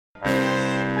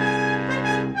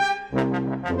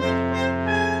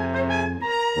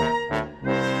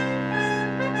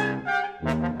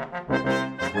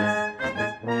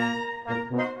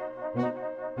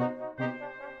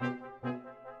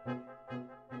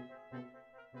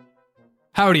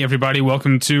Howdy, everybody.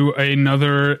 Welcome to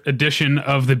another edition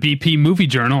of the BP Movie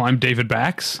Journal. I'm David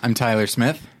Bax. I'm Tyler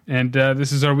Smith. And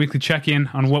this is our weekly check-in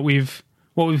on what we've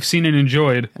seen and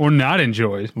enjoyed, or not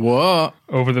enjoyed,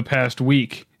 over the past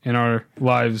week in our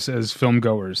lives as film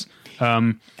goers.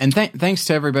 And thanks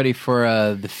to everybody for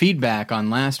the feedback on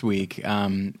last week.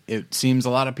 It seems a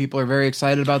lot of people are very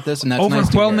excited about this, and that's nice to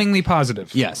hear. Overwhelmingly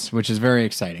positive. Yes, which is very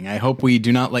exciting. I hope we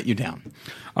do not let you down.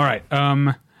 All right.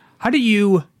 How do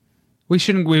you... We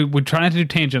try not to do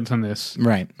tangents on this.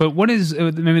 Right. But what is...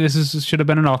 Maybe should have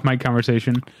been an off-mic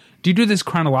conversation. Do you do this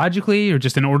chronologically, or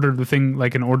just in order of the thing,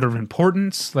 like an order of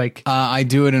importance? Like I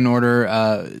do it in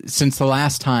order since the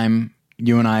last time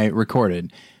you and I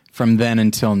recorded, from then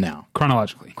until now.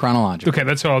 Chronologically. Okay,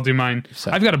 that's how I'll do mine.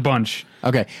 So. I've got a bunch.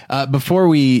 Okay. Before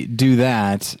we do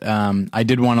that, I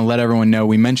did want to let everyone know,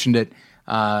 we mentioned it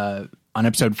on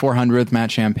episode 400 with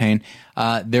Matt Champagne.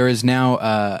 There is now...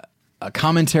 a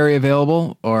commentary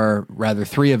available, or rather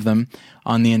 3 of them,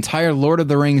 on the entire Lord of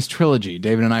the Rings trilogy.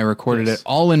 David and I recorded it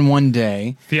all in one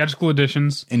day. Theatrical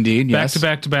editions. Indeed, yes. Back to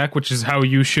back to back, which is how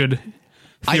you should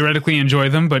theoretically enjoy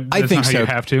them, but that's not how you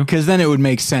have to. Because then it would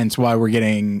make sense why we're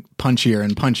getting punchier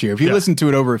and punchier. If you listen to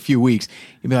it over a few weeks,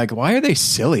 you'd be like, why are they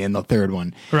silly in the third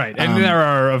one? Right. And there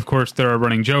are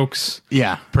running jokes.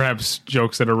 Yeah. Perhaps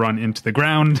jokes that are run into the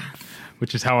ground,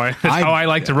 which is how I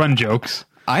like to run jokes.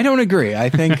 I don't agree. I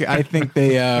think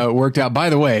they worked out. By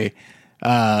the way,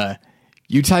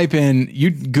 you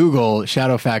Google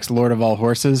Shadowfax Lord of All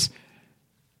Horses,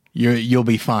 you'll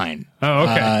be fine. Oh,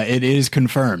 okay. It is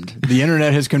confirmed. The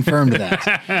internet has confirmed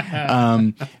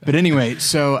that. But anyway,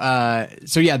 so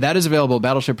yeah, that is available at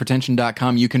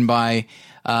battleshippretension.com. You can buy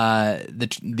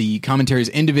the commentaries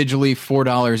individually,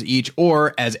 $4 each,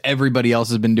 or as everybody else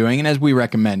has been doing, and as we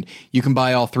recommend, you can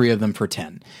buy all 3 of them for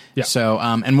 $10. Yeah. So,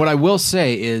 and what I will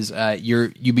say is,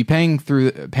 you'll be paying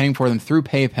for them through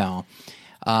PayPal.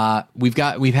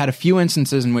 We've had a few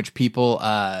instances in which people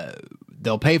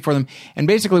they'll pay for them, and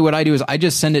basically what I do is I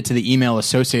just send it to the email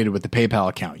associated with the PayPal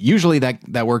account. Usually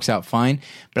that works out fine,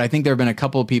 but I think there have been a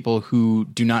couple of people who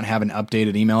do not have an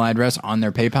updated email address on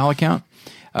their PayPal account.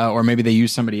 Or maybe they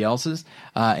use somebody else's,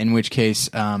 in which case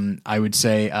I would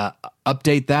say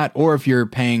update that. Or if you're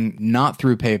paying not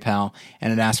through PayPal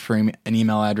and it asks for an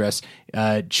email address,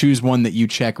 choose one that you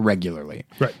check regularly.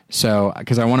 Right. So,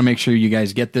 because I want to make sure you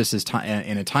guys get this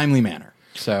in a timely manner.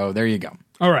 So there you go.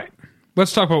 All right.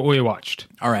 Let's talk about what we watched.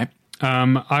 All right.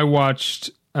 I watched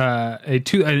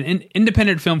an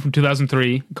independent film from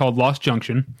 2003 called Lost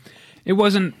Junction. It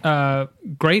wasn't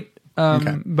great.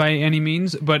 By any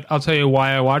means, but I'll tell you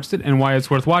why I watched it and why it's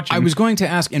worth watching. I was going to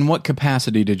ask, in what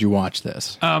capacity did you watch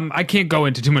this? I can't go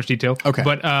into too much detail. Okay.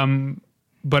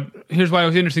 But here's why I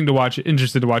was interested to watch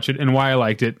it and why I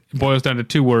liked it. It boils down to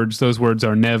 2 words. Those words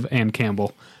are Nev and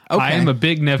Campbell. Okay. I am a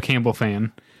big Nev Campbell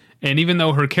fan. And even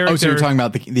though her character... Oh, so you're talking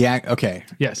about the act... Okay.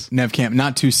 Yes. Nev Campbell,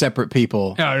 not 2 separate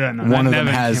people. No, one of them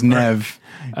has Nev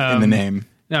in the name.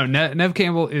 No, Nev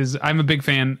Campbell is... I'm a big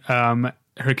fan.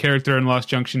 Her character in Lost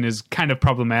Junction is kind of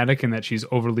problematic in that she's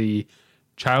overly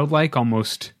childlike,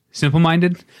 almost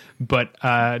simple-minded. But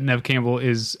Nev Campbell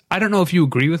is... I don't know if you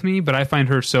agree with me, but I find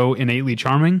her so innately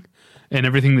charming in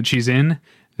everything that she's in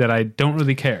that I don't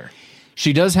really care.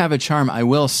 She does have a charm. I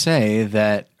will say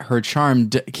that her charm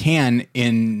can,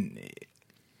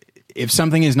 if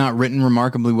something is not written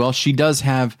remarkably well, she does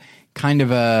have kind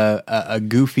of a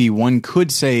goofy, one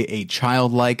could say a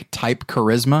childlike type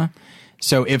charisma.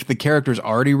 So if the character's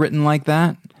already written like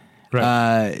that,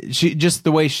 right. She just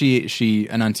the way she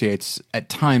enunciates at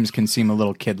times can seem a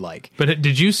little kid-like. But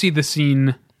did you see the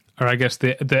scene, or I guess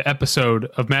the episode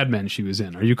of Mad Men she was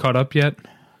in? Are you caught up yet?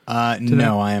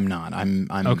 No, I am not. I'm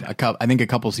okay. I think a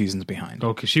couple seasons behind.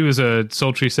 Okay, she was a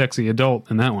sultry, sexy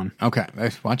adult in that one. Okay,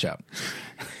 watch out.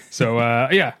 So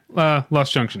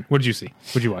Lost Junction. What did you see?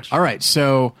 What did you watch? All right,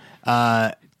 so.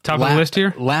 Top of the list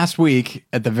here? Last week,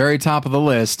 at the very top of the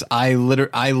list, I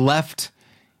left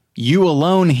you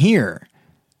alone here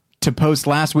to post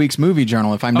last week's movie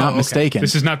journal, if I'm not mistaken.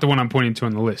 This is not the one I'm pointing to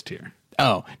on the list here.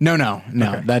 Oh, no.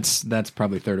 Okay. That's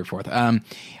probably 3rd or 4th.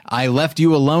 I left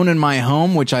you alone in my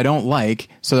home, which I don't like,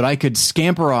 so that I could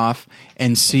scamper off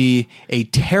and see a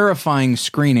terrifying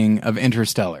screening of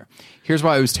Interstellar. Here's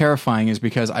why it was terrifying, is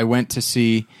because I went to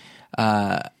see...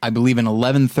 I believe an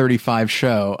 11:35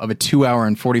 show of a 2-hour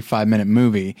and 45-minute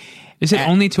movie. Is it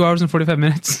only 2 hours and 45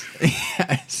 minutes?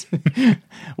 Yes.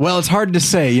 Well, it's hard to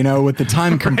say, with the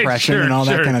time compression and all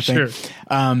that kind of thing. Sure.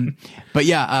 But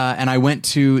yeah, and I went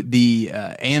to the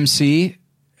AMC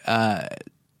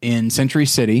in Century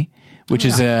City, which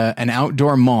is an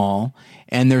outdoor mall,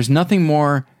 and there's nothing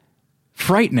more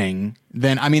frightening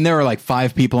than, I mean, there were like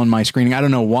 5 people in my screening. I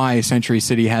don't know why Century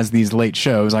City has these late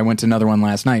shows. I went to another one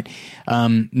last night,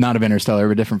 not of Interstellar,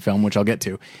 but a different film, which I'll get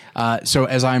to. So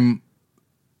as I'm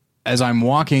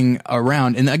walking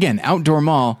around, and again, outdoor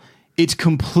mall, it's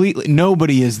completely,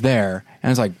 nobody is there.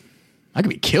 And it's like, I could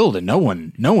be killed and no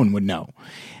one would know.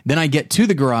 Then I get to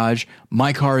the garage,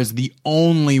 my car is the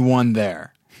only one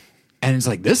there. And it's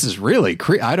like, this is really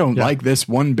I don't like this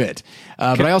one bit.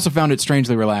 But I also found it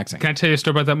strangely relaxing. Can I tell you a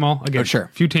story about that mall? Again, sure. A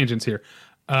few tangents here.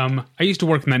 I used to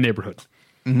work in that neighborhood.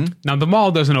 Now, the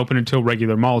mall doesn't open until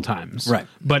regular mall times. Right.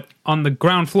 But on the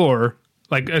ground floor,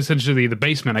 like essentially the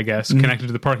basement, I guess, connected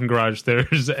to the parking garage,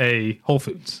 there's a Whole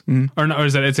Foods. Or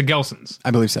is that it's a Gelson's.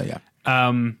 I believe so, yeah.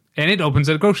 And it opens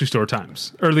at grocery store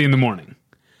times, early in the morning.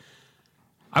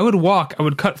 I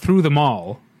would cut through the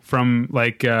mall from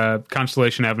like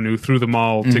Constellation Avenue through the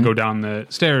mall to go down the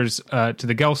stairs to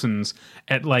the Gelson's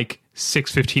at like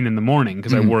 6:15 in the morning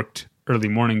because I worked early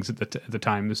mornings at the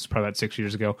time. This is probably about 6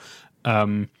 years ago.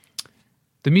 The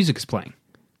music is playing.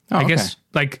 I guess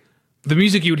like the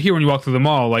music you would hear when you walk through the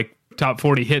mall, like top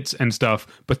 40 hits and stuff,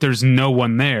 but there's no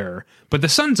one there. But the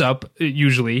sun's up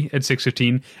usually at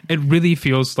 6:15. It really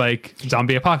feels like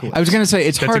zombie apocalypse. I was going to say,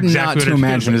 it's hard not to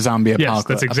imagine a zombie apocalypse. Yes,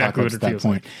 that's exactly what it feels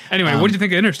like. Anyway, what did you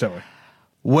think of Interstellar?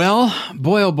 Well,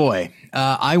 boy, oh boy.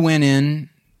 I went in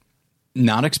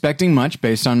not expecting much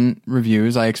based on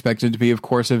reviews. I expected it to be, of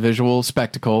course, a visual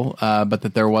spectacle, but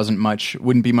that there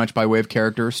wouldn't be much by way of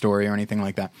character or story or anything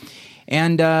like that.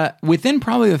 And within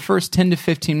probably the first 10 to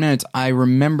 15 minutes, I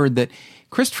remembered that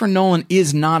Christopher Nolan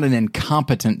is not an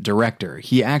incompetent director.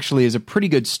 He actually is a pretty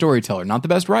good storyteller. Not the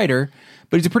best writer,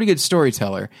 but he's a pretty good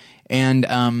storyteller. And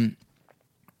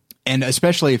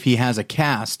especially if he has a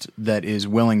cast that is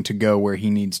willing to go where he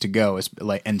needs to go,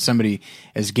 and somebody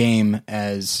as game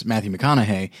as Matthew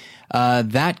McConaughey,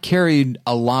 that carried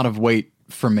a lot of weight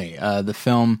for me. The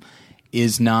film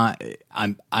is not.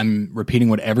 I'm repeating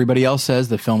what everybody else says.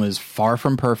 The film is far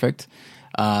from perfect.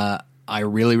 I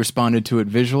really responded to it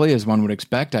visually, as one would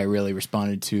expect. I really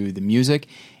responded to the music,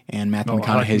 and Matthew McConaughey's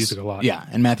I like music a lot. Yeah,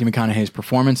 and Matthew McConaughey's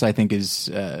performance, I think, is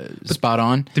spot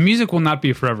on. The music will not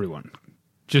be for everyone.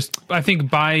 Just, I think,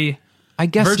 by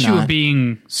virtue of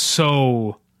being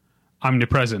so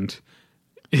omnipresent,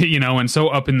 and so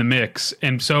up in the mix,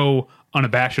 and so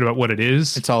unabashed about what it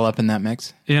is. It's all up in that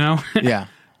mix. Yeah.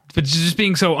 But just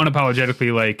being so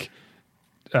unapologetically, like,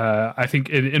 I think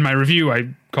in my review, I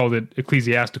called it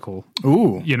ecclesiastical.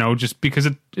 Ooh. Just because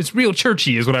it's real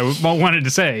churchy is what I wanted to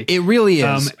say. It really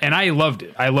is. And I loved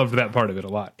it. I loved that part of it a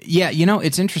lot. Yeah,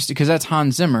 it's interesting because that's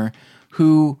Hans Zimmer,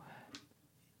 who...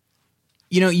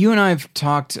 you and I have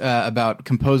talked about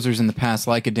composers in the past,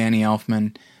 like a Danny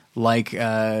Elfman, like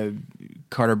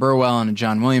Carter Burwell and a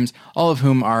John Williams, all of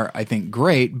whom are, I think,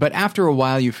 great. But after a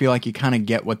while, you feel like you kind of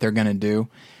get what they're going to do.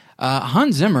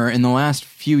 Hans Zimmer, in the last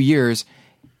few years,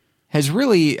 has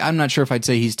really, I'm not sure if I'd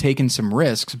say he's taken some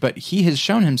risks, but he has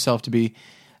shown himself to be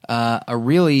a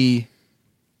really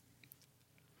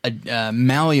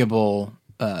malleable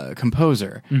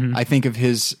composer. Mm-hmm. I think of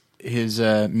his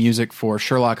music for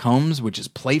Sherlock Holmes, which is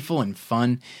playful and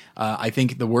fun. I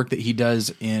think the work that he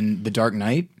does in The Dark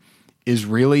Knight is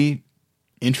really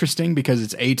interesting because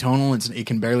it's atonal. It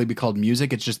can barely be called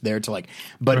music. It's just there to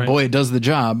but boy, it does the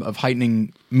job of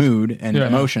heightening mood and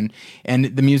emotion. And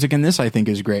the music in this, I think,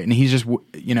 is great. And he's just,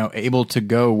 able to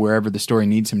go wherever the story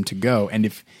needs him to go. And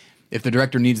if the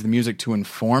director needs the music to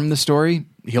inform the story,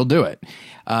 he'll do it.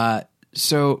 But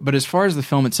as far as the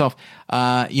film itself,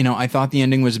 I thought the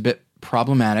ending was a bit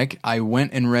problematic. I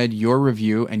went and read your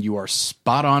review, and you are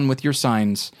spot on with your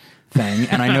Signs thing.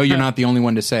 And I know you're not the only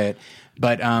one to say it,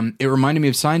 but it reminded me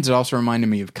of Signs. It also reminded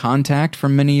me of Contact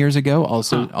from many years ago,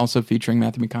 also featuring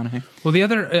Matthew McConaughey. Well, the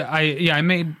other, I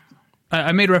made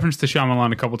reference to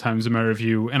Shyamalan a couple times in my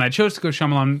review, and I chose to go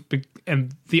Shyamalan.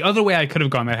 And the other way I could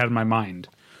have gone that I had in my mind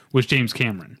was James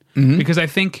Cameron, because I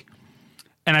think.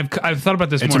 And I've thought about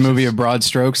this. It's a movie of broad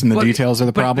strokes, and the details are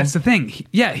the problem. That's the thing.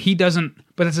 He doesn't.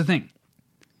 But that's the thing.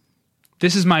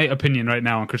 This is my opinion right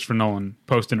now on Christopher Nolan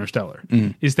post Interstellar.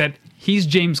 Is that he's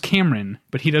James Cameron,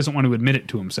 but he doesn't want to admit it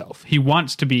to himself. He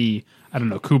wants to be, I don't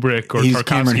know, Kubrick or he's Tarkovsky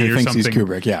Cameron who or thinks something. He's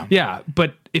Kubrick, yeah. Yeah,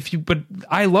 but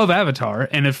I love Avatar,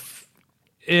 and if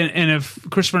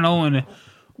Christopher Nolan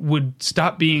would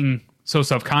stop being so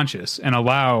self-conscious and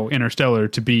allow Interstellar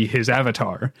to be his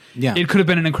Avatar, it could have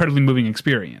been an incredibly moving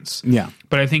experience. Yeah.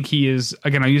 But I think he is,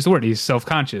 again, I use the word, he's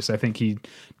self-conscious. I think he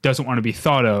doesn't want to be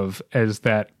thought of as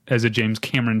a James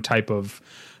Cameron type of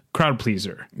crowd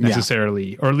pleaser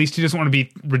necessarily, or at least he doesn't want to be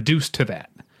reduced to that.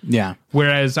 Yeah.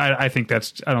 Whereas I don't think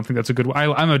that's a good,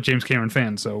 I'm a James Cameron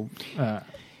fan, so...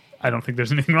 I don't think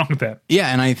there's anything wrong with that. Yeah,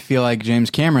 and I feel like James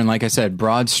Cameron, like I said,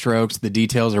 broad strokes, the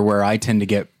details are where I tend to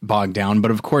get bogged down.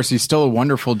 But of course, he's still a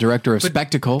wonderful director of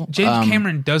spectacle. James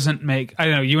Cameron doesn't make... I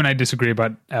know you and I disagree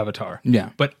about Avatar. Yeah.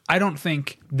 But I don't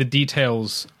think the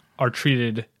details are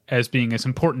treated as being as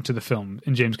important to the film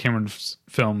in James Cameron's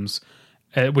films,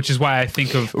 which is why I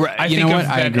think of... Right, I you think know of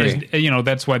what? I that agree. as, you know,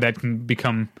 that's why that can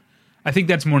become... I think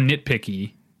that's more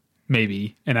nitpicky,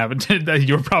 maybe, and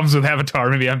your problems with Avatar.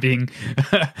 Maybe I'm being...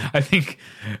 I think...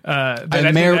 I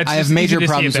have major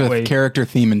problems with character,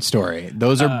 theme, and story.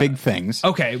 Those are big things.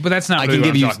 Okay, but that's not I really can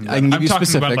what give I'm you- talking about. I can give I'm you talking about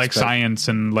specifics, like but- science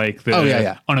and like the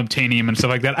yeah. unobtainium and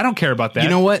stuff like that. I don't care about that. You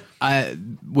know what?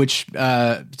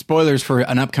 Spoilers for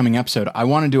an upcoming episode. I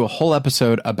want to do a whole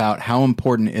episode about how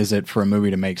important is it for a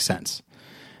movie to make sense.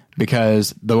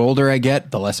 Because the older I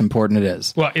get, the less important it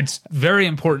is. Well, it's very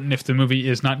important if the movie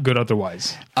is not good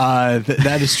otherwise.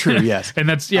 That is true, yes. And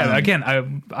that's, again,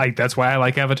 I that's why I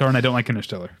like Avatar and I don't like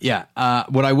Interstellar. Yeah.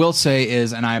 What I will say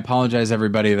is, and I apologize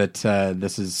everybody that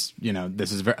this is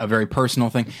a very personal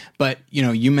thing, but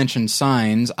you mentioned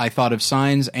Signs. I thought of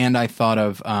Signs and I thought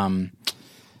of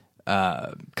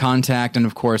Contact, and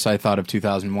of course I thought of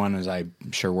 2001, as I'm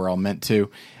sure we're all meant to.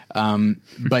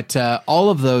 But all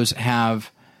of those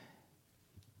have,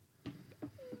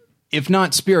 if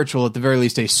not spiritual, at the very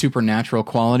least a supernatural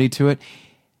quality to it.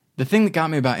 The thing that got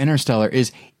me about Interstellar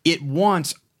is it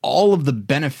wants all of the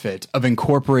benefit of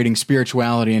incorporating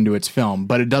spirituality into its film,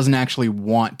 but it doesn't actually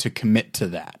want to commit to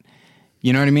that.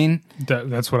 You know what I mean?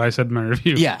 That's what I said in my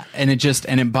review. Yeah, and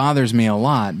it bothers me a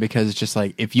lot because it's just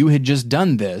like, if you had just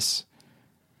done this,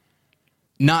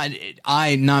 not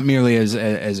merely as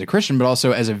a Christian, but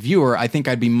also as a viewer, I think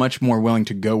I'd be much more willing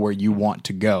to go where you want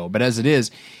to go. But as it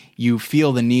is, you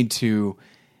feel the need to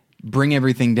bring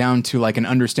everything down to like an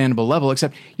understandable level.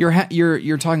 Except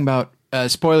you're talking about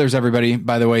spoilers. Everybody,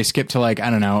 by the way, skip to like, I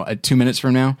don't know, 2 minutes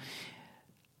from now.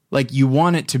 Like, you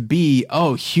want it to be,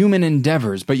 human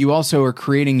endeavors, but you also are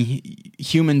creating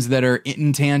humans that are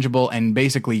intangible and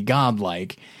basically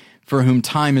godlike, for whom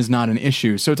time is not an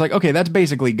issue. So it's like, okay, that's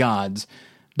basically gods,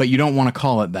 but you don't want to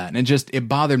call it that. And it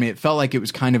bothered me. It felt like it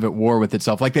was kind of at war with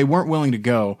itself. Like they weren't willing to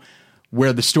go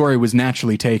where the story was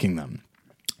naturally taking them.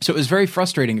 So it was very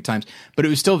frustrating at times, but it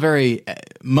was still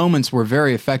moments were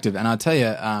very effective. And I'll tell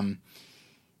you,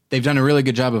 they've done a really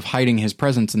good job of hiding his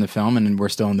presence in the film, and we're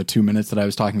still in the 2 minutes that I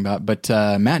was talking about. But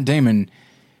Matt Damon,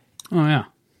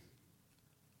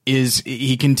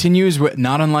 he continues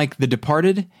not unlike The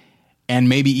Departed, and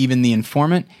maybe even The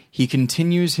Informant. He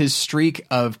continues his streak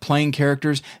of playing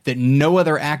characters that no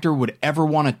other actor would ever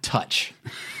want to touch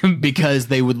because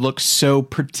they would look so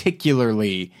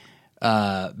particularly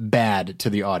bad to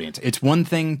the audience. It's one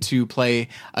thing to play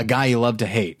a guy you love to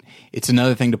hate. It's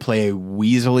another thing to play a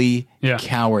weaselly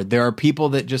coward. There are people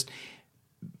that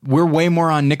we're way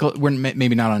more on we're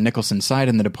maybe not on Nicholson's side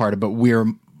in The Departed, but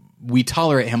we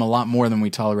tolerate him a lot more than we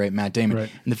tolerate Matt Damon. Right.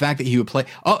 And the fact that he would play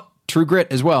True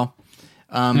Grit as well.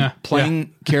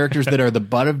 Playing characters that are the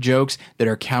butt of jokes, that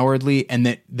are cowardly, and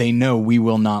that they know we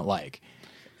will not like.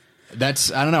 I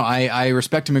don't know. I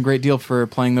respect him a great deal for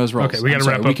playing those roles. Okay, we got to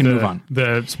wrap up. We can move on.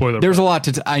 The spoiler. There's a lot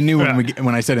to. I knew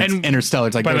when I said Interstellar,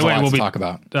 it's like there's a lot to talk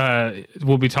about.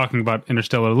 We'll be talking about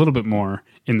Interstellar a little bit more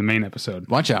in the main episode.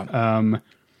 Watch out.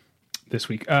 This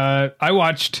week, I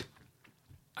watched.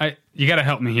 You got to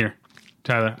help me here,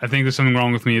 Tyler. I think there's something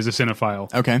wrong with me as a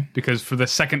cinephile. Okay. Because for the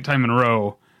second time in a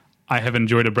row, I have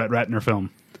enjoyed a Brett Ratner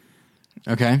film.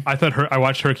 Okay. I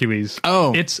watched Hercules.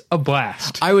 Oh, it's a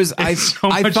blast. I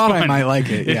thought fun. I might like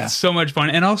it. Yeah. It's so much fun,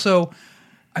 and also,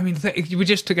 I mean, we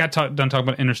just got done talking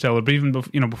about Interstellar, but even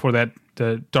before that,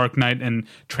 the Dark Knight and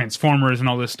Transformers and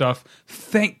all this stuff.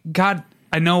 Thank God,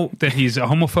 I know that he's a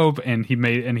homophobe and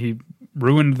he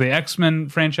ruined the X-Men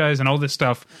franchise and all this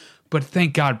stuff. But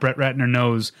thank God, Brett Ratner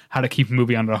knows how to keep a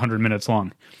movie under 100 minutes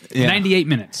long. Yeah. 98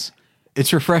 minutes.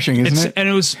 It's refreshing, isn't it? And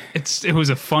it was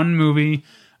a fun movie.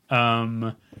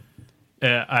 I'll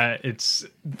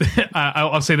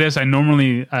say this: I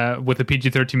normally with a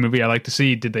PG-13 movie, I like to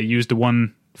see, did they use the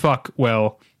one fuck?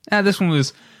 Well, this one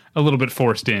was a little bit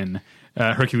forced in.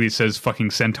 Hercules says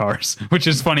 "fucking centaurs," which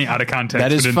is funny out of context.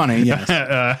 That is funny. Yes.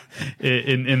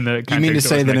 In the context, you mean to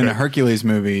say that in a Hercules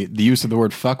movie, the use of the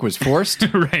word "fuck" was forced?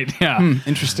 Right. Yeah.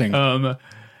 Interesting.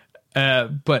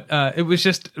 But it was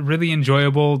just really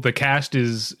enjoyable. The cast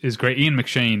is great. Ian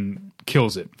McShane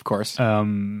kills it, of course.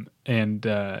 John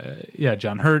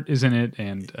Hurt is in it,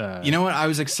 and you know what? I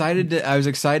was excited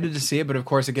to see it, but of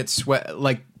course it gets swept.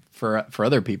 Like for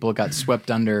other people, it got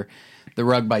swept under the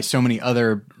rug by so many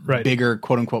other Right. bigger,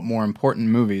 quote unquote, more important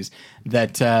movies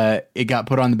that it got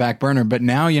put on the back burner. But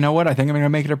now, you know what? I think I'm going to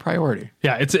make it a priority.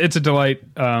 Yeah, it's a delight.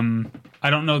 I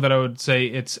don't know that I would say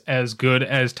it's as good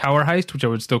as Tower Heist, which I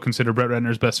would still consider Brett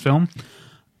Ratner's best film.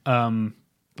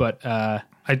 But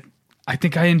I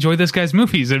think I enjoy this guy's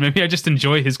movies, and maybe I just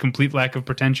enjoy his complete lack of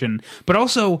pretension. But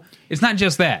also, it's not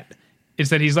just that;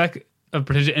 it's that he's lack of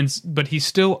pretension, but he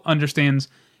still understands.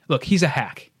 Look, he's a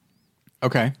hack.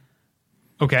 Okay.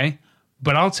 Okay,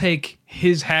 but I'll take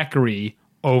his hackery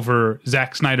over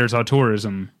Zack Snyder's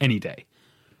auteurism any day.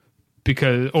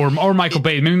 Because or Michael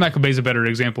Bay. Maybe Michael Bay's a better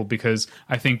example because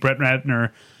I think Brett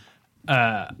Ratner,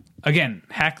 again,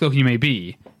 hack though he may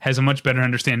be, has a much better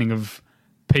understanding of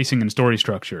pacing and story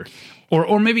structure.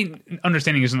 Or maybe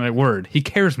understanding isn't the right word. He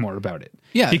cares more about it.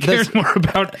 Yeah, he cares more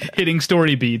about hitting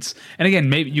story beats. And again,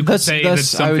 maybe you could say that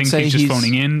some things he's just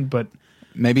phoning in, but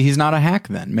maybe he's not a hack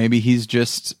then. Maybe he's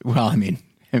just, well, I mean,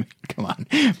 come on.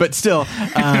 But still,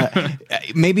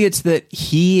 maybe it's that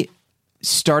he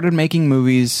started making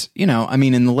movies, in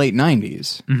the late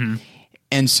 90s. Mm-hmm.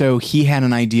 And so he had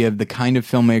an idea of the kind of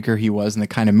filmmaker he was and the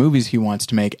kind of movies he wants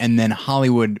to make. And then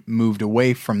Hollywood moved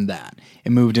away from that.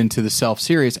 It moved into the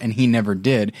self-serious, and he never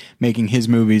did, making his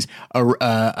movies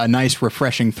a nice,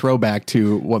 refreshing throwback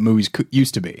to what movies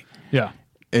used to be. yeah.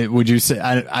 Would you say,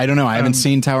 I don't know, I haven't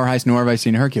seen Tower Heist, nor have I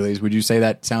seen Hercules. Would you say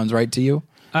that sounds right to you?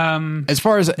 As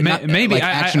far as Maybe like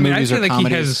action movies I feel or like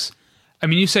comedies? he has. I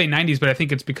mean, you say '90s, but I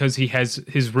think it's because he has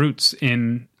his roots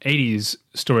in '80s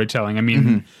storytelling. I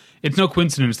mean, it's no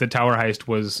coincidence that Tower Heist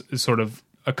was sort of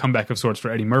a comeback of sorts for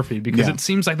Eddie Murphy because it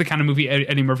seems like the kind of movie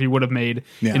Eddie Murphy would have made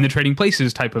in the Trading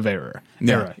Places type of era.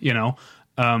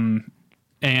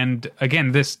 And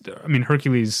again,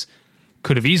 Hercules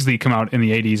could have easily come out in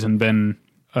the '80s and been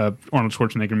Arnold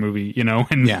Schwarzenegger movie, and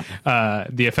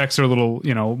the effects are a little,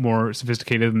 more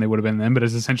sophisticated than they would have been then, but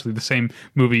it's essentially the same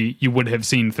movie you would have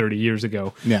seen 30 years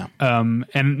ago. Yeah.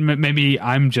 And maybe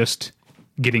I'm just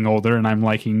getting older and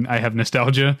I have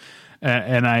nostalgia,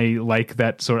 and I like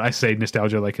that sort. I say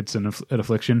nostalgia like it's an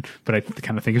affliction, but I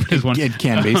kind of think of it as one. It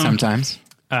can be sometimes.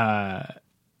 I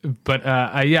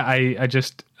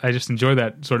just enjoy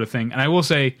that sort of thing. And I will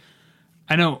say,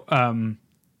 I know,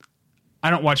 I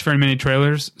don't watch very many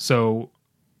trailers, so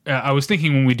I was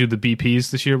thinking when we do the BPs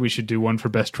this year, we should do one for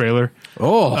best trailer.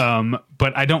 Oh,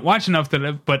 but I don't watch enough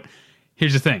but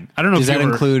here's the thing: I don't know. Does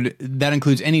that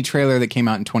includes any trailer that came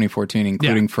out in 2014,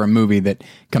 including for a movie that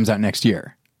comes out next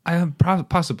year?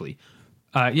 Possibly.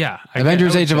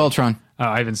 Avengers: Age of Ultron.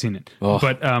 I haven't seen it, Oh.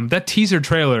 but that teaser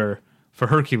trailer for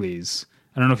Hercules.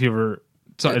 I don't know if you ever.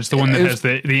 It's the one that has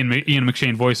the Ian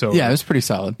McShane voiceover. Yeah, it was pretty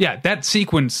solid. Yeah, that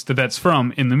sequence that's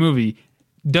from in the movie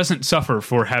doesn't suffer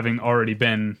for having already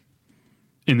been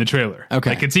in the trailer.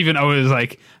 Okay. Like it's even, I was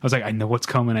like, I know what's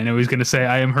coming. I know he's going to say,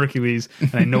 I am Hercules.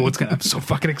 And I know what's going to, I'm so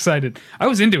fucking excited. I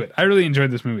was into it. I really enjoyed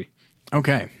this movie.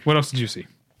 Okay. What else did you see?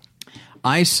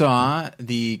 I saw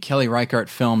the Kelly Reichardt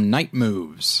film Night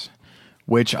Moves,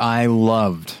 which I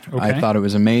loved. Okay. I thought it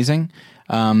was amazing.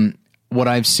 What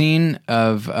I've seen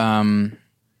of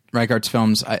Reichardt's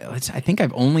films, I think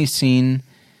I've only seen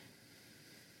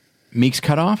Meek's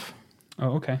Cutoff.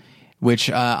 Oh, okay.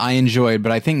 Which I enjoyed,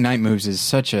 but I think Night Moves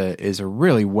is a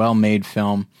really well made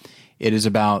film. It is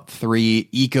about 3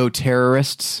 eco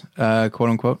terrorists, quote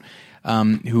unquote,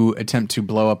 who attempt to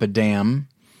blow up a dam,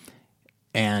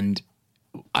 and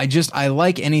I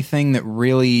like anything that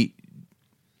really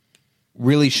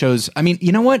shows. I mean,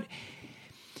 you know what?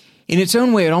 In its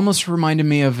own way, it almost reminded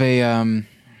me of a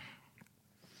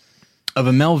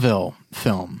Melville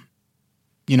film.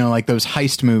 Like those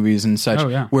heist movies and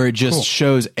such, where it just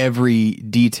shows every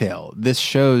detail. This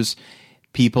shows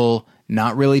people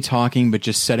not really talking, but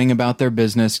just setting about their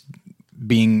business,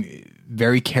 being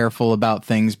very careful about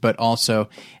things, but also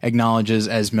acknowledges,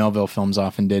 as Melville films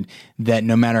often did, that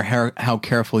no matter how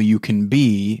careful you can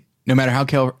be, no matter how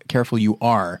careful you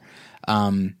are,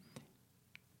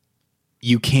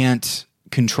 you can't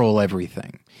control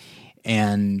everything.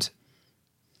 And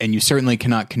you certainly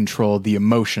cannot control the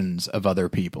emotions of other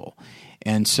people.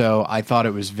 And so I thought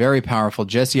it was very powerful.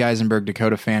 Jesse Eisenberg,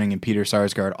 Dakota Fanning, and Peter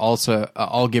Sarsgaard also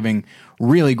all giving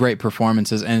really great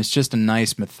performances. And it's just a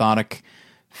nice, methodic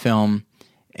film.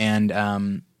 And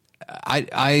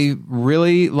I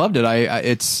really loved it.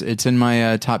 It's in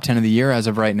my top 10 of the year as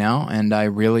of right now. And I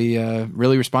really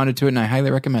responded to it, and I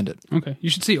highly recommend it. Okay. You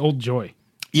should see Old Joy.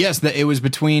 Yes, it was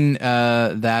between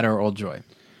that or Old Joy.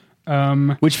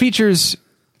 Which features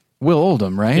Will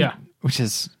Oldham, right? Yeah. Which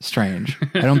is strange.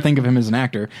 I don't think of him as an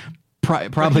actor.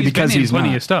 Probably because he's plenty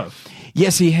not. of stuff.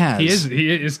 Yes, he has.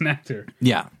 He is an actor.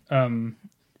 Yeah.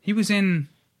 He was in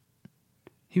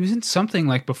He was in something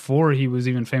like before he was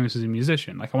even famous as a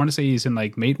musician. Like I want to say he's in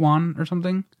like Matewan or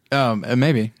something.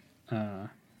 Maybe.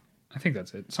 I think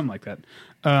that's it. Something like that.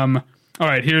 All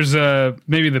right, here's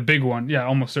maybe the big one. Yeah,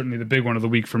 almost certainly the big one of the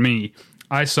week for me.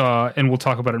 I saw, and we'll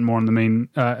talk about it more in the main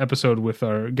episode with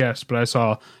our guest, but I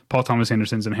saw Paul Thomas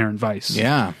Anderson's Inherent Vice.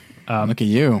 Yeah. Look at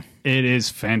you. It is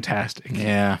fantastic.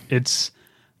 Yeah. It's,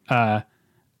 I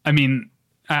mean,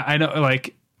 I know,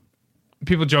 like,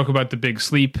 people joke about The Big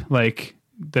Sleep, like,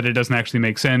 that it doesn't actually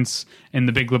make sense. And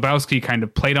The Big Lebowski kind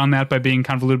of played on that by being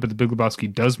convoluted, but The Big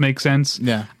Lebowski does make sense.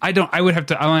 Yeah. I only have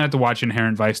to watch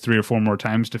Inherent Vice 3 or 4 more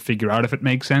times to figure out if it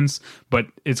makes sense. But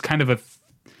it's kind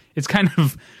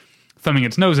of thumbing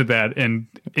its nose at that and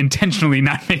intentionally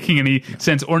not making any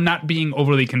sense or not being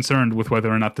overly concerned with whether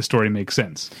or not the story makes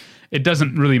sense. It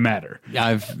doesn't really matter.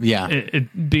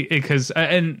 Because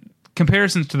and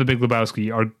comparisons to The Big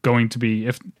Lebowski are going to be,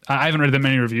 if I haven't read that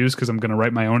many reviews because I'm going to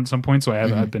write my own at some point, so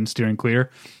I've been steering clear.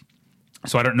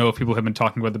 So I don't know if people have been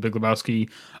talking about The Big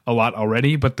Lebowski a lot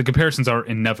already, but the comparisons are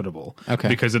inevitable. Okay.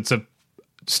 Because it's a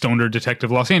stoner detective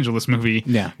Los Angeles movie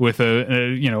with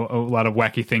a lot of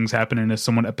wacky things happen in a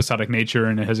somewhat episodic nature,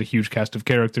 and it has a huge cast of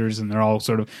characters, and they're all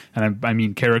sort of, and I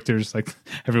mean characters, like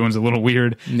everyone's a little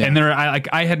weird, and I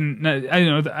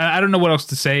don't know what else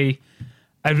to say.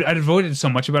 I'd avoided so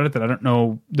much about it that I don't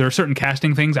know. There are certain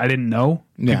casting things I didn't know.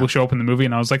 People show up in the movie,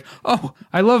 and I was like, "Oh,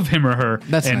 I love him or her."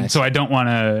 That's and nice. So I don't want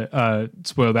to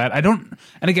spoil that. I don't.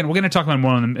 And again, we're going to talk about it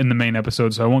more in the main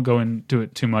episode, so I won't go into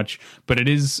it too much. But it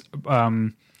is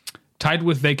tied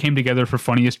with They Came Together for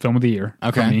funniest film of the year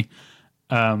for me,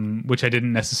 which I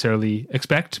didn't necessarily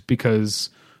expect,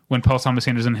 because when Paul Thomas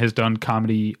Anderson has done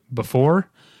comedy before,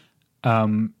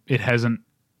 it hasn't,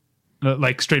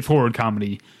 like straightforward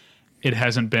comedy. It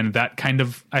hasn't been that kind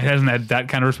of. It hasn't had that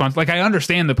kind of response. Like, I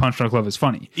understand the Punch Drunk Love is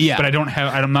funny, but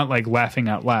I'm not like laughing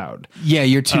out loud. Yeah,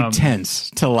 you're too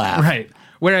tense to laugh. Right.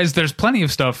 Whereas there's plenty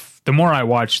of stuff. The more I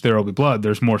watch There Will Be Blood,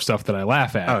 there's more stuff that I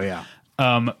laugh at. Oh yeah.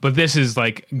 But this is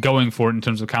like going for it in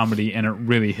terms of comedy, and it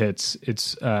really hits.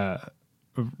 It's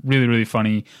really, really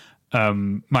funny.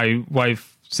 My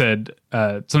wife said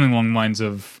something along the lines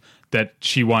of that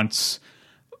she wants,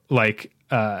 like,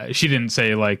 she didn't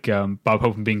say like Bob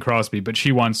Hope and Bing Crosby, but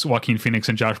she wants Joaquin Phoenix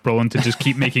and Josh Brolin to just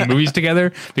keep making movies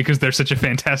together because they're such a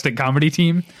fantastic comedy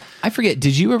team. I forget,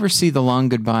 did you ever see The Long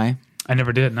Goodbye? I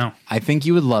never did, no. I think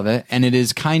you would love it, and it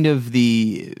is kind of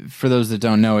for those that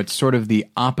don't know, it's sort of the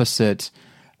opposite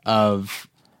of,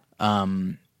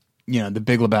 The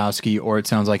Big Lebowski, or it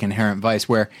sounds like Inherent Vice,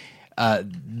 where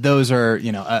those are,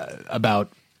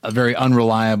 about a very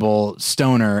unreliable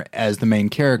stoner as the main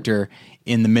character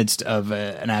in the midst of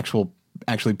an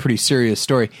actually pretty serious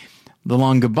story. The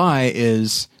Long Goodbye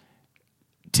is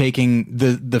taking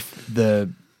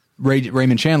the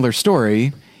Raymond Chandler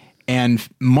story, and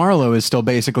Marlowe is still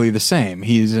basically the same.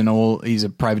 He's a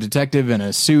private detective in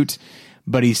a suit,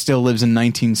 but he still lives in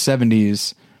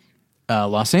 1970s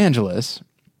Los Angeles.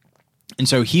 And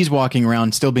so he's walking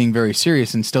around still being very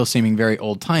serious and still seeming very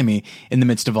old-timey in the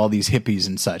midst of all these hippies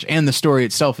and such. And the story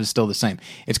itself is still the same.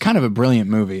 It's kind of a brilliant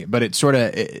movie, but it's sort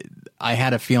of, I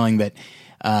had a feeling that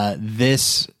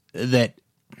that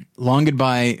Long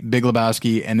Goodbye, Big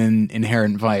Lebowski, and then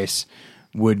Inherent Vice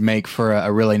would make for a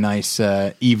really nice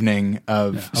evening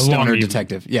of stoner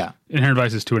detective. Yeah. Inherent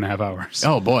Vice is 2.5 hours.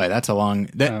 Oh boy, that's a long.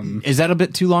 Is that a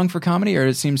bit too long for comedy, or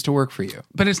it seems to work for you?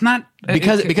 But it's not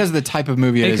because of the type of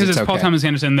movie it is. Because it's Paul okay. Thomas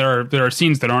Anderson. There are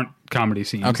scenes that aren't comedy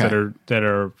scenes Okay. that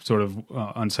are sort of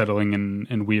unsettling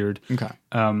and weird. Okay.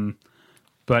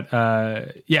 But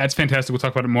it's fantastic. We'll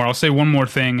talk about it more. I'll say one more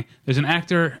thing. There's an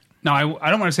actor. Now, I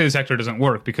don't want to say this actor doesn't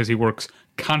work, because he works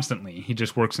constantly. He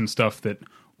just works in stuff that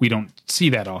we don't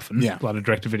see that often. Yeah. A lot of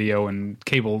direct-to-video and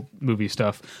cable movie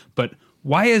stuff. But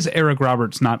why is Eric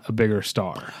Roberts not a bigger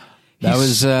star?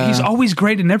 He's always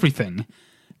great in everything.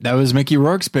 That was Mickey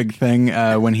Rourke's big thing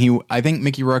when I think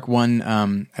Mickey Rourke won,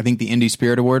 the Indie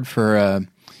Spirit Award for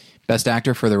Best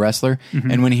Actor for The Wrestler. Mm-hmm.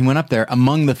 And when he went up there,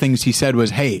 among the things he said was,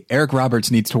 "Hey, Eric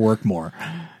Roberts needs to work more."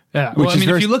 Yeah, well,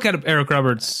 if you look at Eric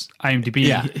Roberts'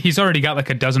 IMDb, he's already got like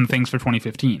a dozen things for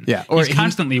 2015. Yeah, or he's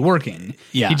constantly working.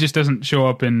 Yeah, he just doesn't show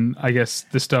up in, I guess,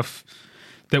 the stuff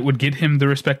that would get him the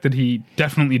respect that he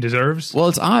definitely deserves. Well,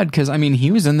 it's odd because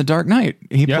he was in The Dark Knight.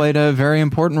 He played a very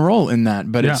important role in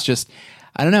that, but it's just,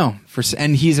 I don't know.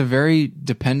 And he's a very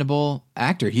dependable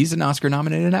actor. He's an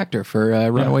Oscar-nominated actor for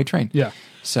Runaway Train. Yeah.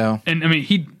 So, and I mean,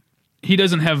 he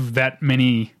doesn't have that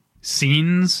many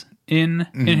scenes in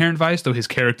Inherent Vice, though his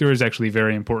character is actually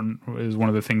very important, is one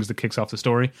of the things that kicks off the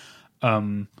story.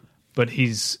 But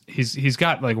he's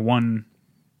got like one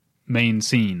main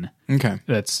scene okay,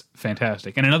 that's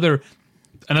fantastic. And another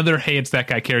another Hey, It's That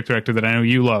Guy character actor that I know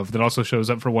you love that also shows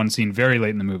up for one scene very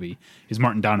late in the movie is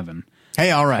Martin Donovan.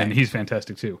 Hey, all right. And he's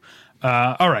fantastic too.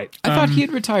 All right. I thought he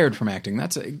had retired from acting.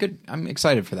 That's a good. I'm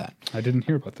excited for that. I didn't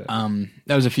hear about that.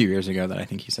 That was a few years ago that I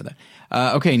think he said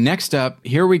that. Okay, next up,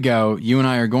 here we go. You and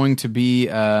I are going to be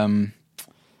in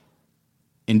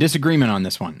disagreement on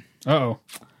this one. Uh-oh.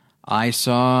 I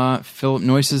saw Philip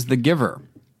Noyce's The Giver.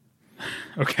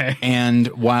 Okay. And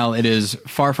while it is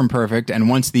far from perfect, and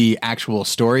once the actual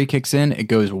story kicks in, it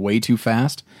goes way too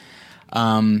fast.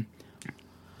 I'd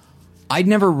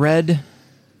never read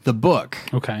the book.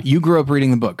 Okay. You grew up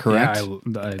reading the book, correct? Yeah,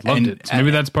 I loved it. So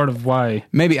maybe that's part of why.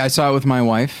 Maybe I saw it with my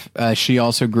wife. She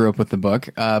also grew up with the book,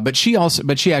 but she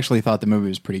actually thought the movie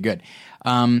was pretty good.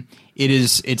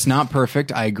 It's not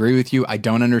perfect. I agree with you. I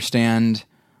don't understand.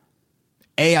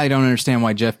 I don't understand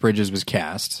why Jeff Bridges was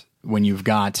cast when you've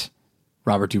got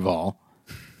Robert Duvall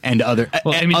and other.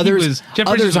 Well, I mean, others. Jeff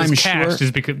Bridges I'm was cast sure,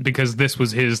 is because this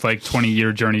was his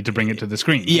 20-year journey to bring it to the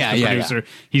screen. Yeah, He's the yeah. producer.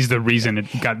 He's the reason it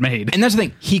got made. And that's the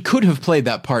thing. He could have played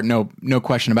that part, no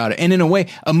question about it. And in a way,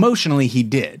 emotionally, he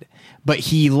did. But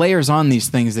he layers on these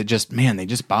things that they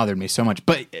just bothered me so much.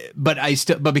 But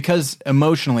because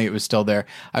emotionally it was still there,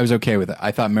 I was okay with it.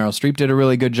 I thought Meryl Streep did a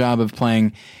really good job of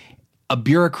playing a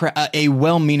bureaucrat, a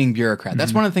well-meaning bureaucrat.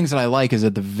 That's one of the things that I like is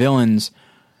that the villains.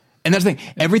 And that's the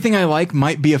thing. Everything I like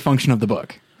might be a function of the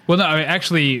book. Well, no,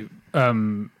 actually,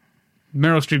 Meryl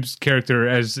Streep's character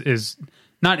is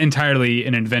not entirely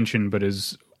an invention, but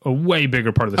is a way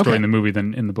bigger part of the story in the movie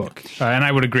than in the book. And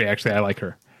I would agree. Actually, I like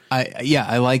her.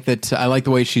 I like that. I like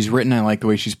the way she's written. I like the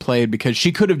way she's played because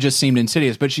she could have just seemed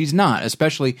insidious, but she's not.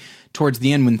 Especially towards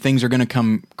the end when things are going to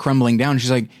come crumbling down.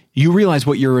 She's like, "You realize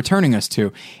what you're returning us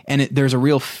to," and there's a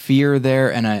real fear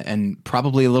there, and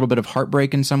probably a little bit of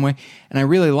heartbreak in some way. And I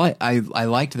really I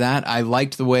liked that. I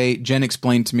liked the way Jen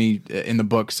explained to me in the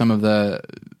book some of the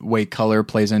way color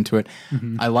plays into it.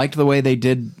 I liked the way they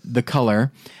did the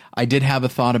color. I did have a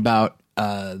thought about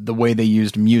the way they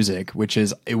used music, which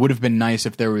is it would have been nice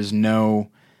if there was no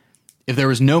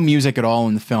music at all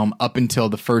in the film up until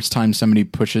the first time somebody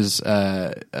pushes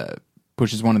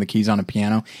one of the keys on a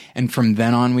piano, and from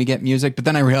then on we get music. But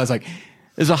then I realized this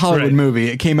is a Hollywood movie.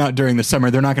 It came out during the summer.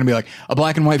 They're not going to be like a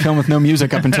black and white film with no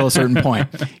music up until a certain point.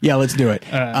 Yeah, let's do it.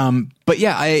 But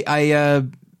yeah,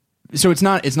 so it's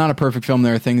not a perfect film.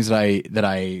 There are things that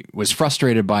I was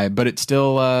frustrated by, but it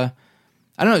still.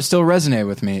 I don't know. It still resonated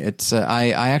with me. It's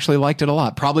I actually liked it a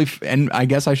lot. Probably, and I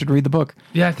guess I should read the book.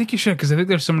 Yeah, I think you should because I think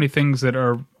there's so many things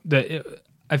I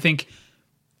think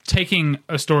taking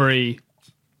a story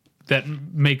that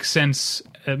makes sense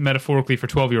metaphorically for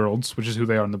 12-year-olds, which is who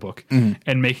they are in the book,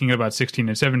 and making it about 16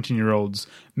 and 17-year-olds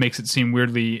makes it seem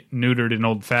weirdly neutered and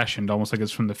old-fashioned, almost like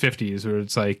it's from the 50s, where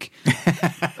it's like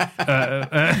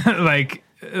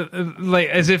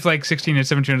as if 16 and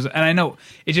 17-year-olds. And I know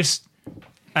it just.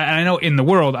 And I know in the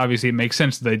world, obviously, it makes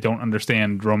sense that they don't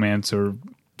understand romance or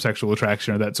sexual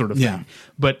attraction or that sort of thing. Yeah.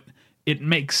 But it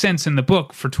makes sense in the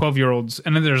book for 12-year-olds,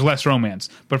 and then there's less romance.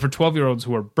 But for 12-year-olds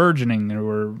who are burgeoning or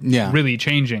are really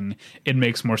changing, it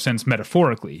makes more sense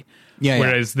metaphorically. Yeah.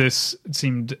 Whereas this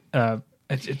seemed... the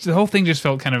whole thing just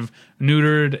felt kind of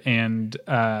neutered, and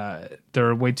there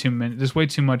are way too many... There's way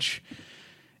too much...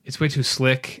 It's way too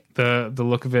slick, the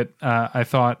look of it, I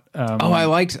thought.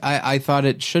 I thought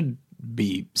it should...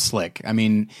 be slick. I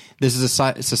mean, this is a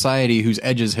society whose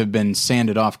edges have been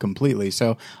sanded off completely,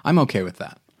 so I'm okay with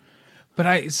that. But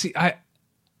I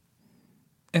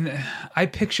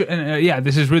picture,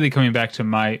 this is really coming back to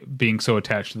my being so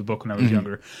attached to the book when I was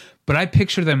younger. But I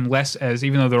picture them less as,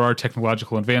 even though there are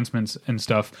technological advancements and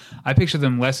stuff, I picture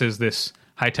them less as this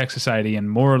high-tech society and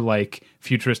more like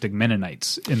futuristic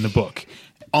Mennonites in the book.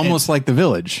 Almost like The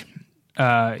Village.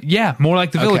 More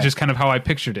like The Village is kind of how I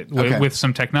pictured it, with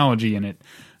some technology in it.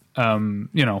 That's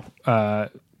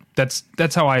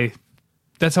how I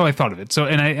thought of it.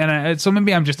 So so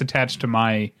maybe I'm just attached to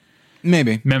my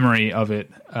memory of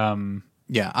it.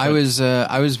 I was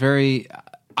very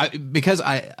because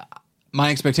my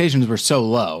expectations were so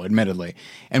low, admittedly,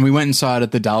 and we went and saw it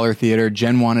at the Dollar Theater.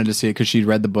 Jen wanted to see it because she'd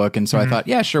read the book, and so I thought,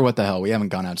 yeah, sure, what the hell? We haven't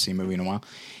gone out to see a movie in a while,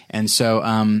 and so.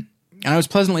 And I was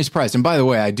pleasantly surprised. And by the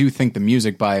way, I do think the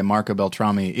music by Marco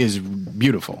Beltrami is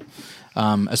beautiful,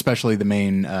 especially the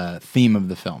main theme of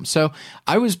the film. So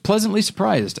I was pleasantly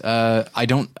surprised. I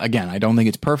don't think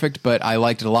it's perfect, but I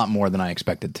liked it a lot more than I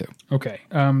expected to. Okay.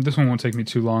 This one won't take me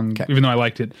too long, even though I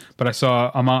liked it. But I saw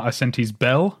Ama Asenti's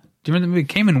Belle. Do you remember the movie? It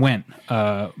came and went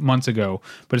months ago.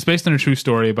 But it's based on a true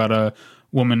story about a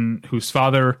woman whose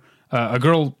father, a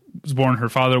girl was born. Her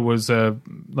father was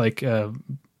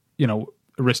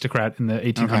aristocrat in the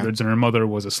 1800s, and her mother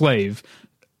was a slave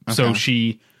So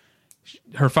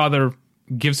her father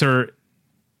gives her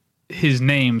his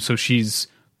name, so she's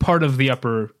part of the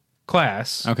upper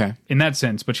class. Okay. In that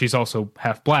sense, but she's also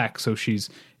half black, so she's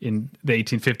in the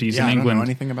 1850s Yeah, in I don't England. know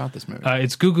anything about this movie.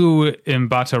 It's Gugu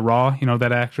Mbatha Raw. You know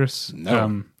that actress?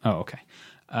 No. Okay.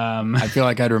 I feel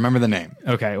like I'd remember the name.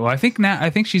 Okay. Well, I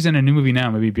think she's in a new movie now,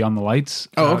 maybe Beyond the Lights.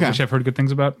 Oh, okay. Which I've heard good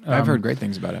things about. I've heard great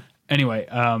things about it. Anyway,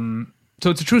 so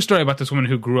it's a true story about this woman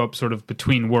who grew up sort of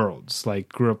between worlds, like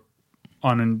grew up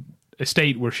on an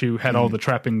estate where she had all the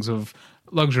trappings of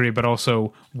luxury, but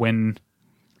also when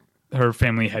her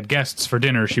family had guests for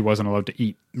dinner, she wasn't allowed to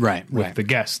eat with the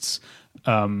guests.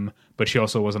 But she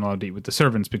also wasn't allowed to eat with the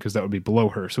servants because that would be below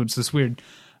her. So it's this weird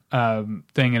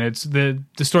thing, and it's the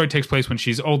story takes place when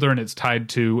she's older, and it's tied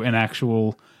to an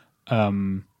actual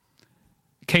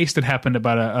case that happened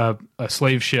about a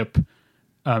slave ship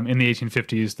in the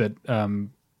 1850s that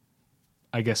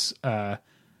I guess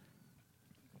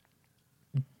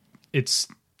its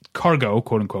cargo,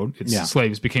 quote unquote, its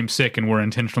slaves became sick and were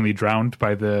intentionally drowned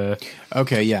by the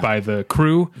by the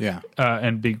crew,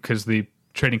 and because the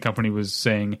trading company was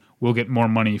saying we'll get more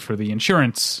money for the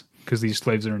insurance because these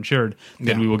slaves are insured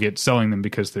than we will get selling them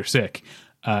because they're sick,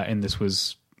 and this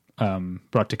was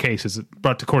brought to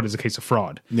court as a case of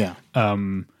fraud.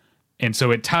 And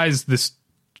so it ties this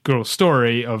girl's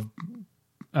story of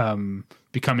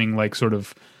becoming like sort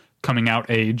of coming out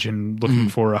age and looking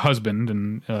for a husband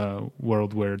in a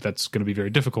world where that's going to be very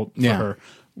difficult for her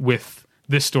with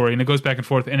this story. And it goes back and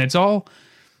forth, and it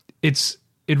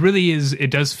really is,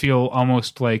 it does feel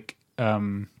almost like,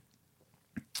 not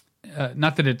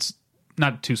that it's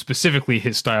not too specifically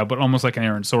his style, but almost like an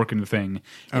Aaron Sorkin thing,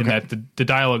 in that the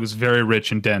dialogue is very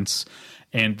rich and dense,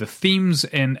 and the themes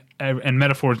and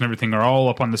metaphors and everything are all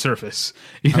up on the surface.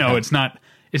 You know, it's not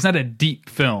a deep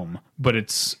film, but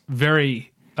it's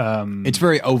very, it's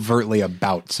very overtly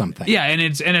about something. Yeah, and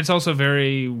it's also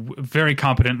very, very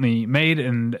competently made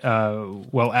and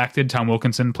well acted. Tom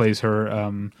Wilkinson plays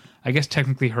her, I guess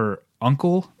technically her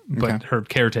uncle, but her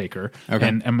caretaker.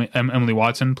 And Emily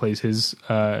Watson plays his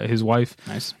wife.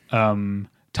 Nice.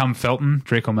 Tom Felton,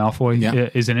 Draco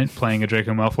Malfoy, is in it, playing a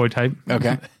Draco Malfoy type.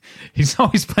 Okay. He's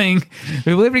always playing.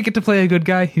 Will ever get to play a good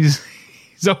guy? He's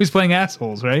always playing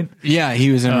assholes, right? Yeah, he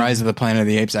was in Rise of the Planet of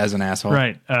the Apes as an asshole.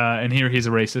 Right. And here he's a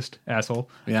racist asshole.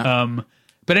 Yeah.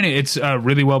 But anyway, it's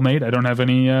really well made. I don't have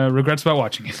any regrets about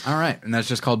watching it. All right. And that's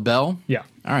just called Belle? Yeah.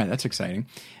 All right. That's exciting.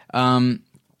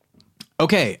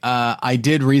 Okay. I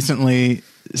did recently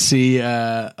see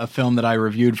a film that I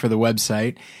reviewed for the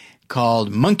website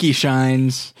called Monkey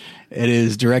Shines. It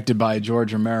is directed by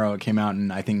George Romero. It came out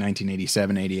in, I think,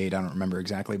 1987, 88. I don't remember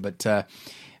exactly. But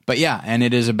yeah, and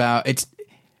it is about... It's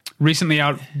recently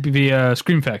out via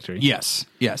Scream Factory. Yes.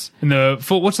 And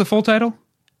what's the full title?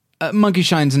 Monkey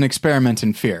Shines, An Experiment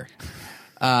in Fear.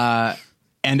 And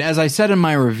as I said in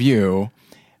my review,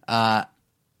 the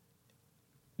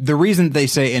reason they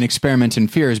say An Experiment in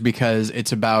Fear is because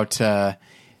it's about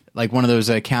like one of those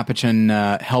Capuchin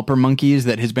helper monkeys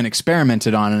that has been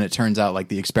experimented on, and it turns out like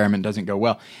the experiment doesn't go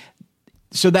well.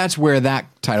 So that's where that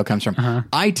title comes from.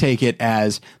 I take it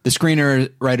as the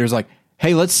screenwriter's like,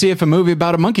 hey, let's see if a movie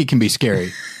about a monkey can be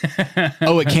scary.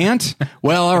 Oh, it can't?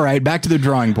 Well, all right, back to the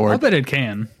drawing board. I bet it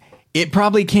can. It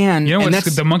probably can. You know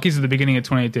what's the monkeys at the beginning of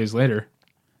 28 Days Later?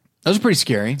 Those are pretty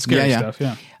scary. Scary stuff,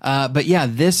 yeah. But yeah,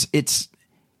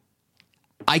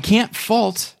 I can't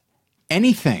fault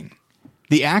anything.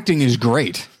 The acting is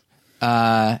great.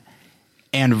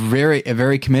 And very,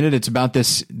 very committed. It's about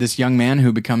this young man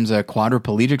who becomes a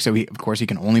quadriplegic, so of course he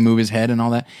can only move his head and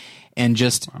all that, and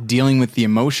just dealing with the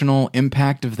emotional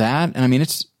impact of that. And I mean,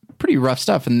 it's pretty rough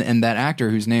stuff. And that actor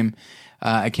whose name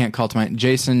I can't call to mind,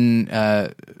 Jason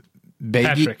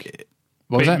Patrick.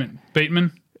 What was that?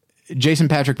 Bateman. Jason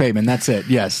Patrick Bateman. That's it.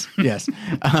 Yes.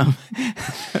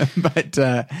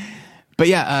 But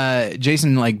yeah,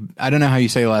 Jason, like, I don't know how you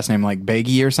say the last name, like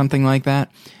Baggy or something like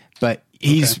that. But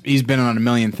he's been on a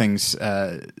million things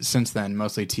since then,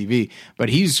 mostly TV. But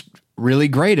he's really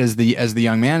great as the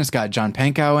young man. It's got John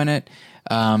Pankow in it.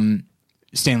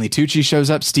 Stanley Tucci shows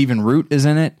up. Stephen Root is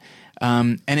in it.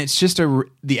 And it's just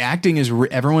the acting is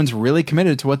everyone's really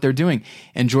committed to what they're doing.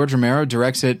 And George Romero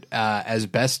directs it as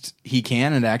best he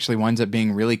can, and it actually winds up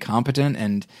being really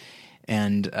competent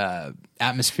and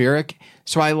atmospheric.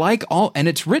 So I like and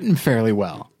it's written fairly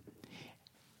well.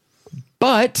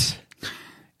 But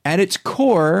at its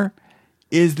core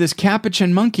is this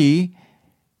capuchin monkey,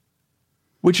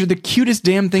 which are the cutest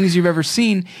damn things you've ever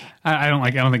seen. I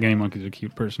don't think any monkeys are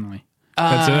cute personally.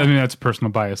 That's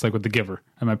personal bias, like with The Giver.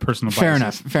 And my personal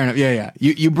bias. Fair enough. Yeah.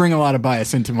 You bring a lot of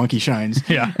bias into Monkey Shines.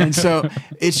 Yeah. And so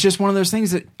it's just one of those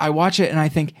things that I watch it and I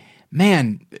think,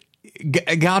 man,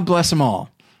 God bless them all.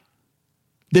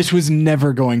 This was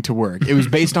never going to work. It was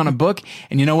based on a book.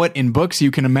 And you know what? In books,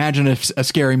 you can imagine a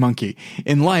scary monkey.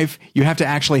 In life, you have to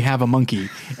actually have a monkey.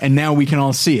 And now we can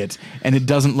all see it. And it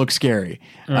doesn't look scary.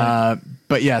 Right.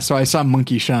 But yeah, so I saw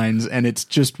Monkey Shines and it's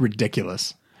just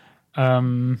ridiculous.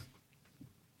 All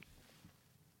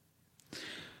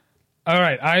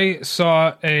right. I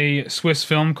saw a Swiss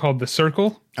film called The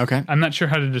Circle. Okay. I'm not sure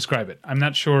how to describe it. I'm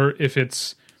not sure if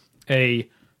it's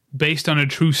based on a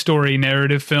true story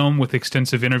narrative film with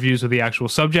extensive interviews with the actual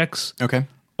subjects. Okay.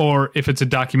 Or if it's a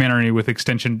documentary with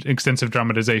extensive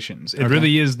dramatizations. It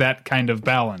really is that kind of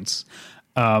balance.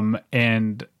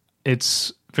 And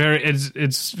it's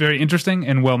very interesting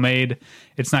and well made.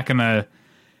 It's not going to...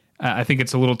 I think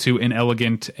it's a little too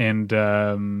inelegant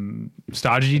and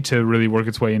stodgy to really work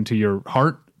its way into your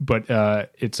heart. But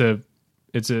it's an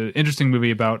interesting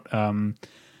movie about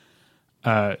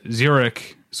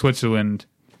Zurich, Switzerland.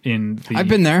 I've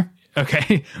been there.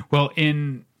 Okay. Well,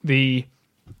 in the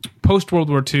post-World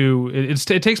War II,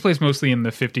 it takes place mostly in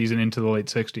the 50s and into the late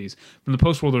 60s. In the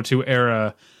post-World War II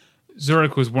era,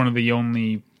 Zurich was one of the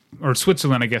only, or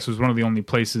Switzerland, I guess, was one of the only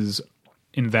places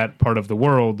in that part of the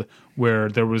world where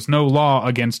there was no law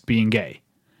against being gay.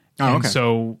 And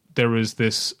so there was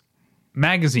this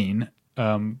magazine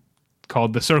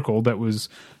called The Circle that was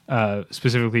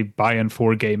specifically by and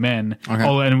for gay men. Okay.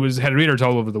 And it had readers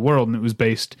all over the world, and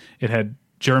it had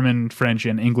German, French,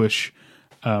 and English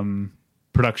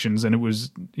productions, and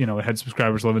it had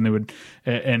subscribers love,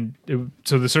 and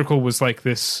so The Circle was like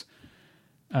this.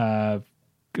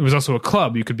 It was also a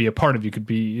club you could be a part of. You could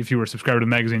be, if you were a subscriber to the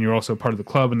magazine, you're also a part of the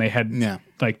club, and they had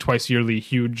like twice yearly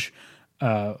huge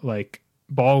like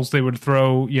balls they would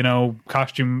throw,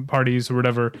 costume parties or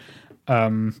whatever.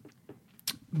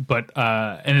 But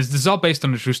this is all based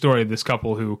on a true story of this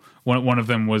couple who one of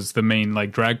them was the main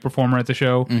like drag performer at the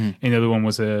show, and the other one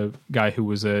was a guy who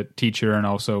was a teacher and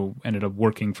also ended up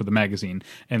working for the magazine,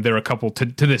 and they're a couple to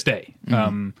this day.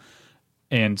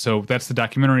 And so that's the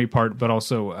documentary part, but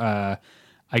also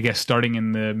I guess starting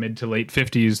in the mid to late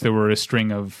 50s, there were a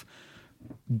string of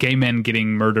gay men getting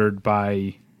murdered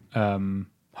by male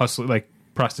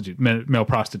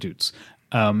prostitutes.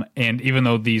 And even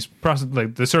though these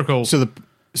the Circle...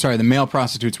 So the male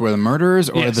prostitutes were the murderers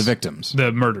or the victims?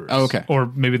 The murderers. Oh, okay.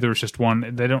 Or maybe there was just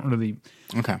one. They don't really...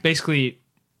 Okay. Basically,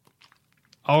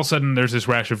 all of a sudden there's this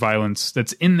rash of violence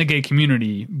that's in the gay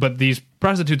community, but these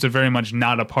prostitutes are very much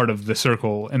not a part of the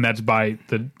Circle, and that's by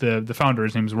the founder.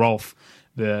 His name's Rolf,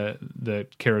 the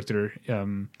character.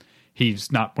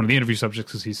 He's not one of the interview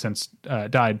subjects because he's since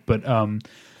died, but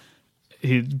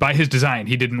by his design,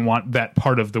 he didn't want that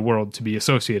part of the world to be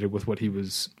associated with what he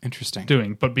was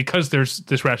doing. But because there's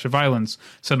this rash of violence,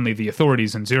 suddenly the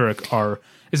authorities in Zurich it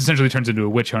essentially turns into a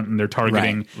witch hunt, and they're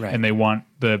targeting, and they want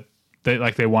the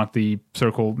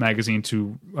Circle magazine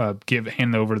to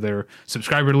hand over their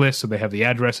subscriber list, so they have the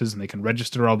addresses and they can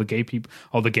register all the gay people,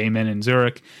 all the gay men in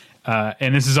Zurich.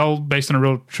 And this is all based on a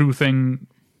real true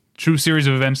series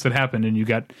of events that happened. And you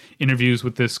got interviews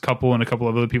with this couple and a couple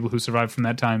of other people who survived from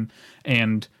that time,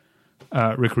 and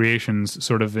recreations,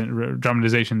 sort of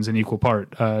dramatizations in equal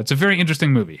part. It's a very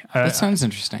interesting movie. That sounds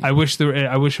interesting. I wish it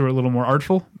were a little more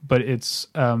artful, but it's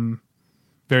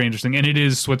very interesting. And it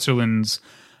is Switzerland's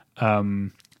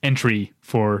entry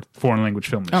for foreign language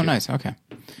film. Oh, nice. Okay.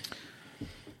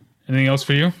 Anything else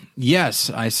for you? Yes,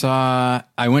 I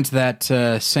went to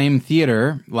that same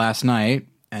theater last night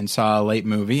and saw a late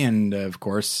movie, and of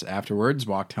course afterwards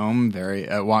walked home.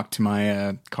 Walked to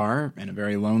my car in a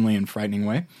very lonely and frightening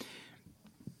way.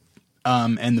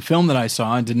 And the film that I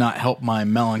saw did not help my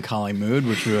melancholy mood,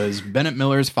 which was Bennett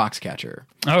Miller's Foxcatcher.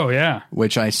 Oh yeah,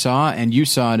 which I saw, and you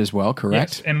saw it as well,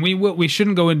 correct? Yes, and we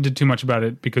shouldn't go into too much about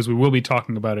it because we will be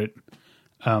talking about it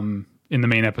in the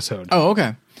main episode. Oh,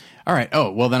 okay. All right.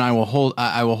 Oh, well, then I will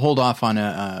hold off on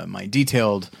my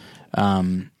detailed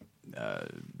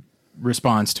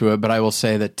response to it, but I will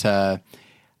say that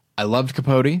I loved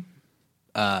Capote.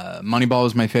 Moneyball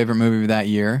was my favorite movie of that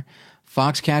year.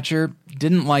 Foxcatcher,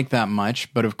 didn't like that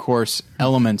much, but of course,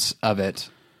 elements of it.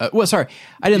 I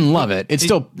didn't love it. It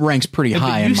still ranks pretty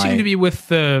high. You seem to be with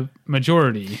the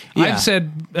majority. Yeah. I've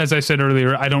said, as I said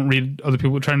earlier, I don't read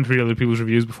trying to read other people's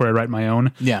reviews before I write my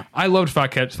own. Yeah. I loved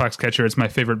Foxcatcher. It's my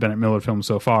favorite Bennett Miller film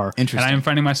so far. Interesting. And I am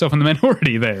finding myself in the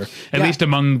minority there, at least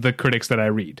among the critics that I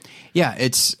read. Yeah,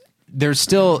 there's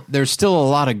still a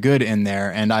lot of good in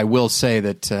there, and I will say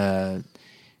that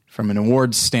from an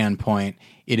awards standpoint,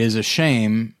 it is a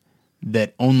shame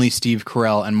that only Steve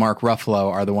Carell and Mark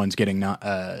Ruffalo are the ones getting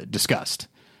discussed.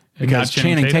 Because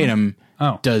Channing Tatum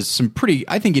does some pretty...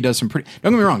 I think he does some pretty...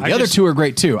 Don't get me wrong. The other two are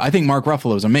great, too. I think Mark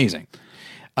Ruffalo is amazing.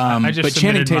 I just but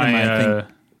Channing Tatum, my, I think...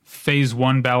 Phase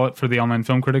 1 ballot for the Online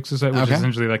Film Critics Society, which is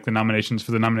essentially like the nominations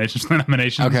for the nominations for the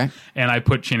nominations. Okay. And I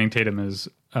put Channing Tatum as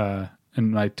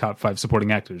in my top 5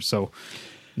 supporting actors. So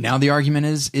now the argument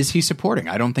is he supporting?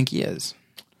 I don't think he is.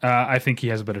 I think he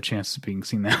has a better chance of being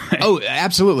seen that way. Oh,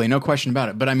 absolutely. No question about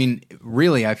it. But I mean,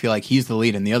 really, I feel like he's the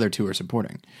lead and the other two are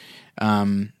supporting.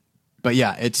 But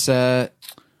yeah, it's... I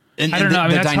don't know. I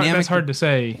mean, that's hard to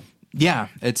say. Yeah.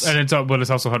 But it's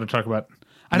also hard to talk about.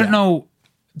 I don't know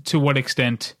to what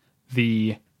extent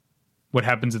what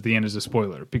happens at the end is a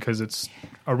spoiler, because it's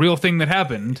a real thing that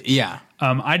happened. Yeah.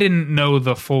 I didn't know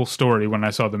the full story when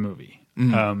I saw the movie.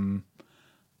 Mm-hmm.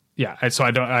 So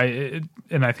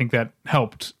I think that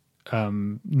helped,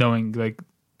 knowing like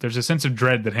there's a sense of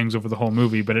dread that hangs over the whole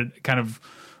movie, but it kind of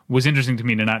was interesting to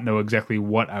me to not know exactly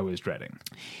what I was dreading.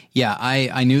 Yeah.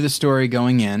 I knew the story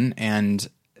going in, and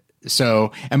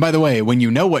by the way, when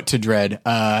you know what to dread,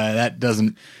 that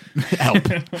doesn't help.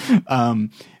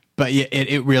 But yeah,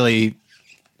 it really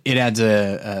adds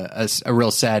a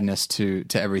real sadness to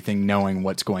everything, knowing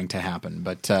what's going to happen.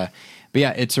 But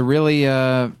yeah, it's a really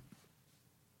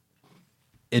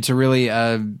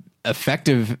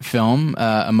effective film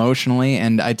emotionally,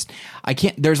 and I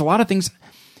can't. There's a lot of things.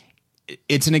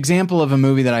 It's an example of a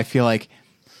movie that I feel like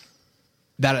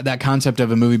that concept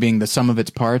of a movie being the sum of its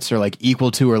parts, or like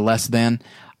equal to or less than.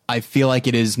 I feel like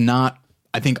it is not.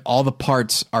 I think all the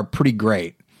parts are pretty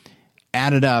great.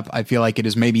 Added up, I feel like it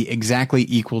is maybe exactly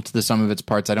equal to the sum of its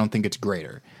parts. I don't think it's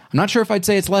greater. I'm not sure if I'd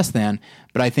say it's less than,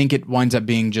 but I think it winds up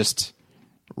being just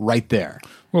right there.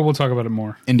 Well, we'll talk about it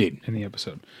more. Indeed. In the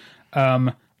episode.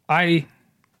 I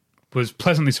was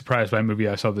pleasantly surprised by a movie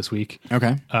I saw this week.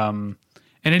 Okay. And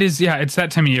it is, it's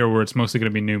that time of year where it's mostly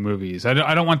going to be new movies. I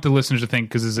don't want the listeners to think,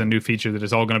 because this is a new feature, that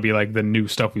it's all going to be like the new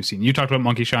stuff we've seen. You talked about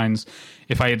Monkey Shines.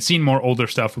 If I had seen more older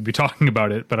stuff, we'd be talking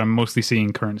about it, but I'm mostly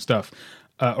seeing current stuff.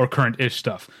 Or current-ish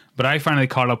stuff. But I finally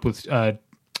caught up with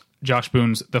Josh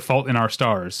Boone's The Fault in Our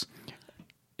Stars.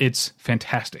 It's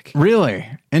fantastic. Really?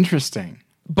 Interesting.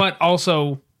 But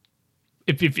also,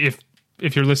 if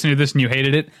you're listening to this and you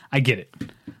hated it, I get it.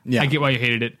 Yeah. I get why you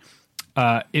hated it.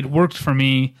 It worked for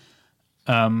me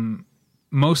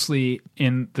mostly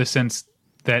in the sense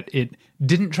that it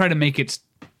didn't try to make its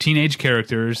teenage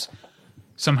characters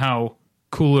somehow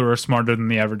cooler or smarter than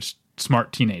the average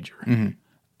smart teenager.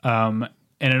 Mm-hmm.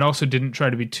 And it also didn't try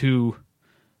to be too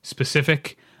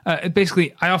specific.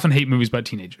 Basically, I often hate movies about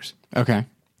teenagers. Okay.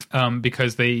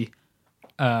 Because they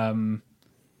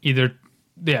either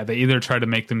try to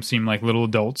make them seem like little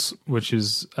adults, which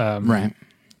is right.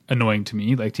 Annoying to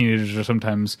me. Like, teenagers are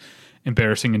sometimes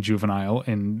embarrassing and juvenile,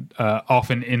 and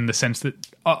often in the sense that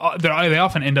they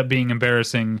often end up being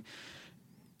embarrassing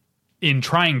in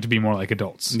trying to be more like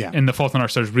adults. Yeah. And The Fault in Our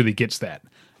Stars really gets that.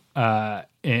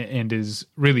 And is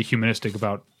really humanistic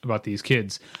about these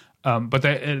kids. But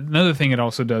another thing it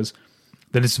also does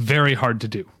that is very hard to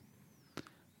do.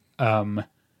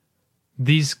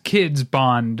 These kids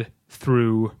bond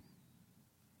through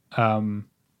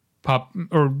pop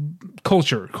or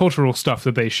cultural stuff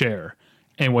that they share,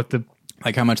 and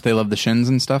like how much they love the Shins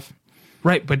and stuff.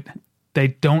 Right, but they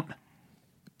don't.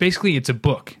 Basically, it's a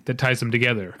book that ties them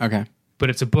together. Okay. But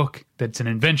it's a book that's an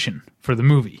invention for the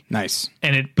movie. Nice.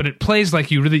 But it plays like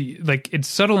you really, like, it's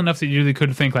subtle enough that you really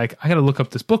could think, like, I got to look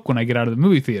up this book when I get out of the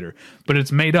movie theater. But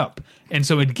it's made up. And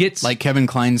so it gets... Like Kevin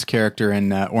Kline's character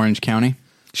in Orange County?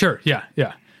 Sure, yeah.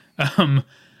 And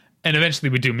eventually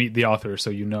we do meet the author,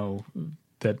 so you know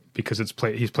that because he's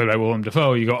played by Willem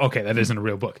Dafoe, you go, okay, that isn't a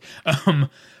real book.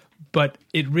 But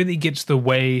it really gets the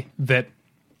way that,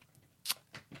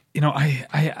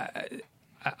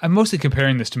 I'm mostly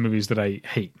comparing this to movies that I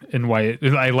hate and why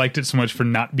I liked it so much for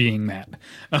not being that.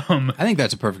 I think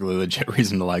that's a perfectly legit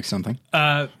reason to like something.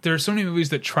 There are so many movies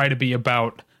that try to be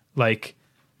about like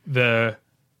the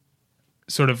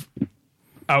sort of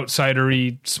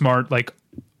outsidery, smart, like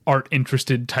art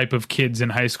interested type of kids in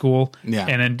high school. Yeah.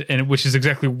 And which is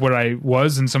exactly what I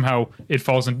was. And somehow it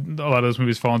falls in, a lot of those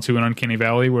movies fall into an uncanny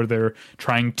valley where they're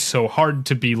trying so hard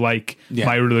to be like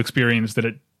my real experience that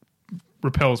it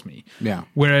repels me. Yeah.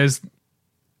 Whereas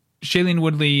Shailene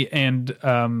Woodley and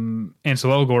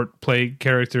Ansel Elgort play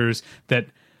characters that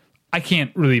I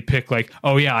can't really pick like,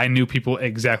 oh yeah, I knew people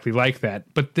exactly like that,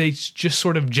 but they just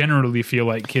sort of generally feel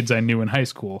like kids I knew in high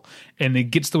school, and it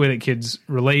gets the way that kids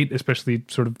relate, especially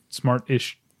sort of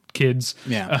smart-ish kids,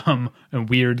 and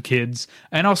weird kids,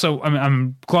 and also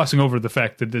I'm glossing over the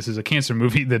fact that this is a cancer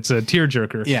movie that's a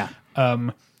tearjerker,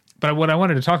 But what I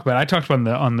wanted to talk about, I talked about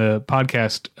on the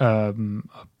podcast a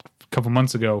couple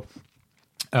months ago,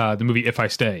 the movie If I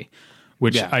Stay,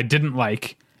 which I didn't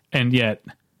like, and yet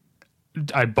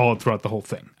I bawled throughout the whole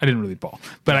thing. I didn't really bawl,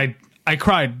 but I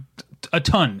cried a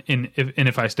ton in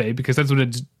If I Stay, because that's what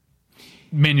it's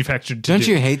manufactured to do. Don't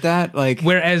you hate that? Like,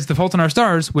 whereas The Fault in Our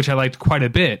Stars, which I liked quite a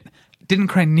bit, didn't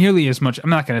cry nearly as much. I'm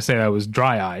not going to say I was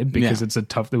dry-eyed, because it's a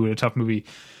tough movie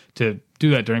to do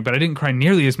that during, but I didn't cry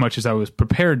nearly as much as I was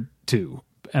prepared to.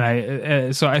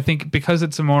 And so I think because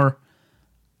it's a more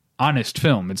honest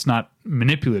film, it's not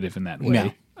manipulative in that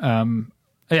way. No.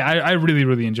 I really,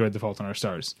 really enjoyed The Fault in Our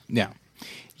Stars. Yeah.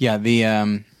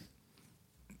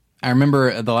 I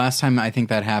remember the last time I think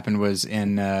that happened was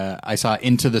in I saw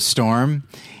Into the Storm,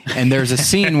 and there's a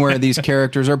scene where these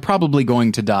characters are probably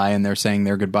going to die, and they're saying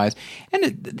their goodbyes,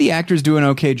 and the actors do an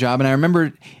okay job. And I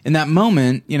remember in that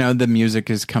moment, the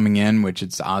music is coming in, which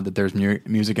it's odd that there's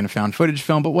music in a found footage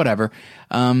film, but whatever.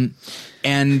 And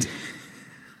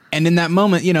in that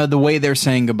moment, the way they're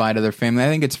saying goodbye to their family, I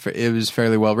think it was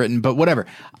fairly well written, but whatever.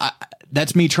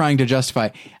 That's me trying to justify.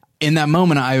 In that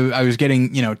moment, I was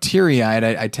getting, teary-eyed.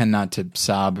 I tend not to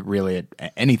sob really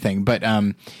at anything, but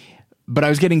I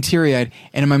was getting teary-eyed,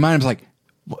 and in my mind I was like,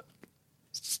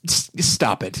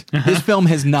 stop it. This film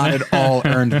has not at all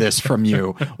earned this from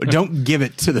you. Don't give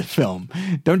it to the film.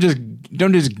 Don't just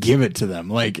give it to them.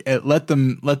 Like, let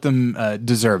them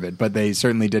deserve it. But they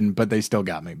certainly didn't, but they still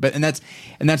got me. But and that's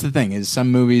the thing, is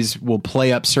some movies will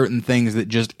play up certain things that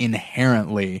just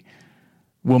inherently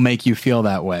will make you feel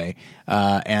that way.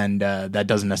 And that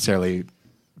doesn't necessarily,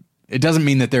 it doesn't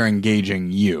mean that they're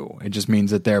engaging you. It just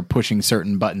means that they're pushing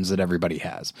certain buttons that everybody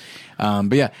has.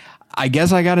 But yeah, I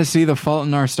guess I got to see The Fault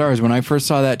in Our Stars. When I first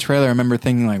saw that trailer, I remember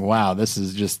thinking like, wow,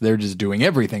 they're just doing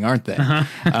everything, aren't they?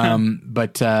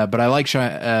 But I like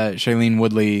Shailene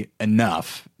Woodley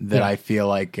enough that I feel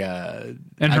like,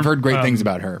 I've heard great things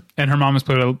about her. And her mom is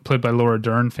played by Laura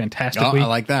Dern fantastically. Oh, I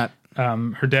like that.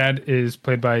 Her dad is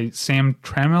played by Sam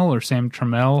Trammell.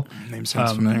 Name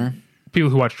sounds familiar. People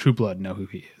who watch True Blood know who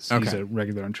he is. Okay. He's a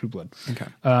regular on True Blood. Okay.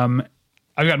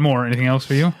 I've got more. Anything else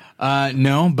for you?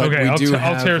 No, but okay, we I'll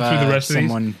have tear through the rest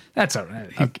someone... of these. That's all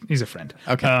right. He's a friend.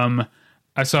 Okay.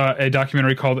 I saw a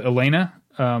documentary called Elena.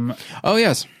 Oh,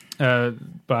 yes.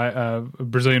 By a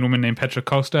Brazilian woman named Petra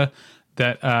Costa.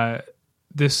 That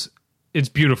it's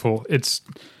beautiful. It's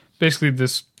basically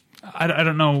this. I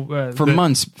don't know. For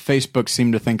months, Facebook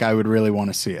seemed to think I would really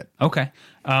want to see it. Okay.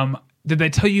 Did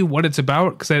they tell you what it's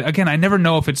about? Because I never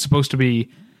know if it's supposed to be.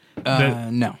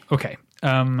 No. Okay.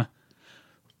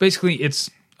 Basically, it's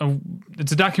a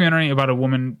documentary about a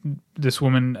woman. This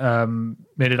woman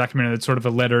made a documentary that's sort of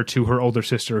a letter to her older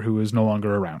sister who is no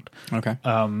longer around. Okay.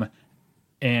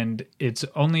 And it's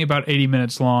only about 80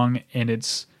 minutes long, and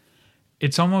it's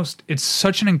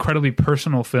such an incredibly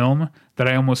personal film that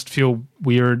I almost feel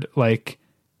weird, like,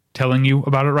 telling you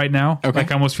about it right now. Okay. Like,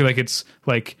 I almost feel like it's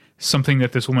like something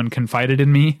that this woman confided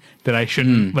in me that I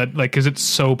shouldn't let, like, because it's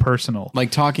so personal. Like,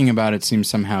 talking about it seems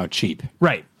somehow cheap.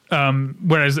 Right.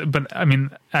 But I mean,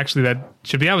 actually, that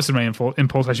should be opposite of my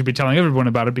impulse. I should be telling everyone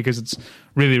about it because it's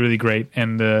really, really great,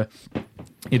 and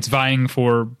it's vying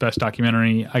for best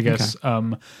documentary, I guess.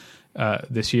 Okay.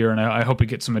 This year, and I hope it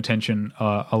gets some attention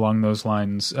along those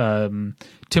lines. Tim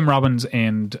Robbins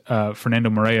and Fernando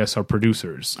Moraes are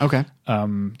producers. Okay.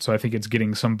 So I think it's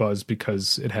getting some buzz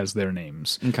because it has their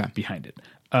names behind it.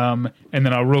 And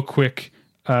then I'll real quick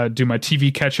do my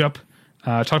TV catch-up.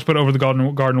 Talked about Over the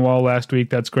Garden Wall last week.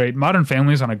 That's great. Modern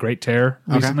Family's on a great tear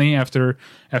recently after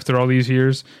all these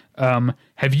years.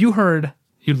 Have you heard...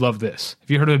 You'd love this. Have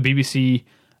you heard of a BBC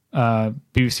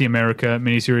America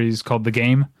miniseries called The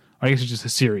Game? I guess it's just a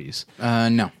series.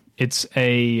 No. It's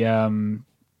a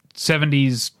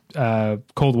 70s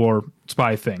Cold War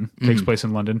spy thing. Takes place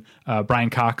in London. Brian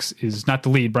Cox is not the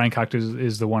lead. Brian Cox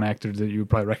is the one actor that you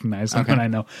would probably recognize. Okay. I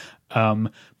know.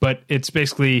 But it's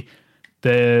basically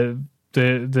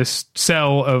this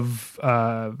cell of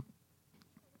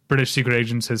British secret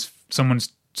agents has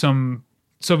some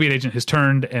Soviet agent has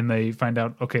turned, and they find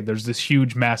out, okay, there's this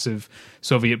huge, massive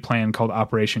Soviet plan called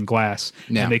Operation Glass.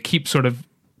 Yeah. And they keep sort of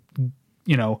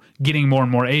getting more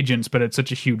and more agents, but it's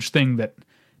such a huge thing that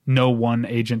no one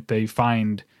agent they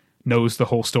find knows the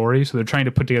whole story. So they're trying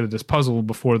to put together this puzzle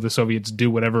before the Soviets do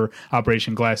whatever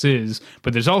Operation Glass is.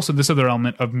 But there's also this other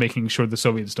element of making sure the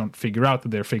Soviets don't figure out that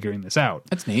they're figuring this out.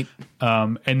 That's neat.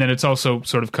 And then it's also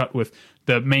sort of cut with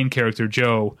the main character,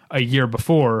 Joe, a year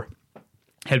before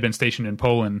had been stationed in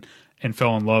Poland and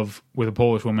fell in love with a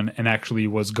Polish woman and actually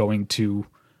was going to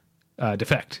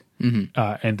defect.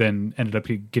 and then ended up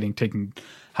getting taken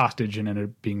hostage and ended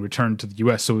up being returned to the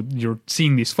U.S. So you're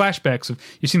seeing these flashbacks of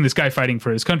you're seeing this guy fighting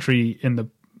for his country in the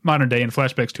modern day, and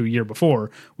flashbacks to a year before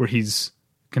where he's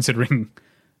considering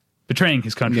betraying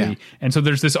his country. Yeah. And so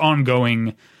there's this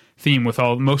ongoing theme with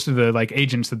most of the like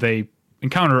agents that they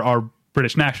encounter are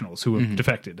British nationals who have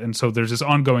defected. And so there's this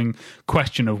ongoing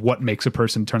question of what makes a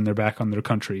person turn their back on their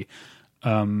country.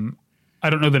 I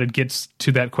don't know that it gets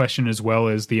to that question as well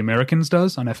as The Americans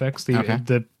does on FX.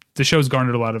 The show's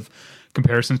garnered a lot of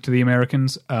comparisons to The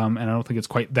Americans, and I don't think it's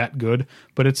quite that good,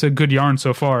 but it's a good yarn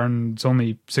so far, and it's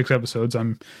only 6 episodes.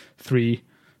 I'm 3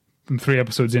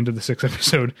 episodes into the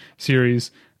 6-episode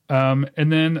series. And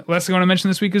then last thing I want to mention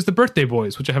this week is The Birthday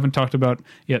Boys, which I haven't talked about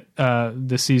yet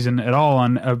this season at all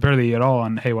barely at all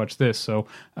on Hey Watch This. So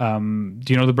do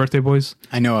you know The Birthday Boys?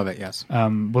 I know of it, yes.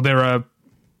 Well, they're a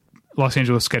Los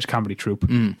Angeles sketch comedy troupe.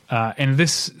 And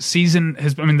this season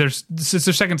it's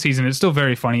their second season. It's still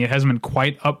very funny. It hasn't been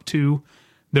quite up to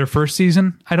their first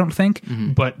season, I don't think.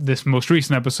 But this most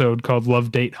recent episode called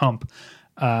Love, Date, Hump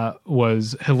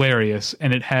was hilarious.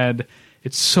 And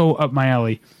it's so up my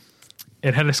alley.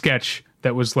 It had a sketch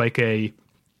that was like a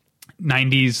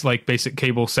 90s, like basic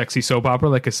cable sexy soap opera,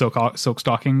 like a Silk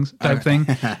Stockings type thing.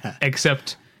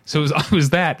 Except, so it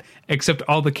was that, except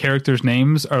all the characters'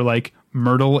 names are like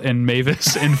Myrtle and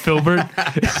Mavis and Filbert.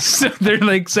 So they're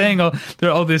like saying they're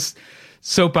all this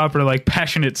soap opera, like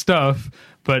passionate stuff,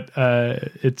 but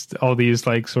it's all these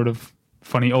like sort of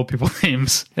funny old people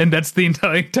names, and that's the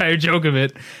entire joke of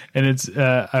it. And it's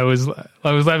I was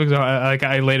laughing, so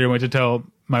I later went to tell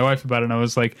my wife about it, and I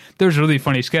was like, there's a really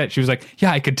funny sketch. She was like,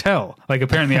 yeah, I could tell. Like,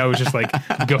 apparently I was just like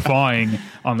guffawing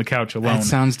on the couch alone. That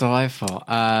sounds delightful.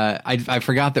 I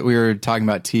forgot that we were talking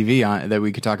about TV, that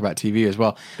we could talk about TV as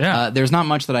well. Yeah. There's not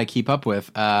much that I keep up with.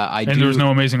 There was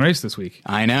no Amazing Race this week.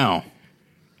 I know.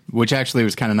 Which actually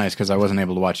was kind of nice because I wasn't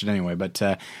able to watch it anyway. But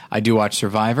I do watch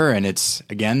Survivor, and it's,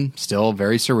 again, still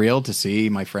very surreal to see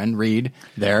my friend Reed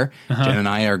there. Jen and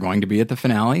I are going to be at the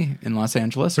finale in Los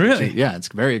Angeles. Really? Yeah, it's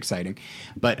very exciting.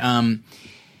 But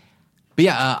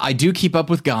yeah, I do keep up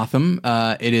with Gotham.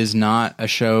 It is not a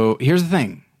show. Here's the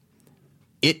thing.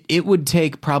 It would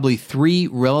take probably 3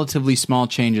 relatively small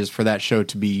changes for that show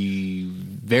to be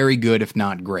very good, if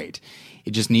not great.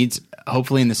 It just needs,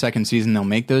 hopefully in the second season, they'll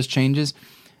make those changes.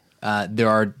 There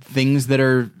are things that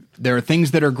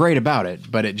are great about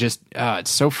it, but it's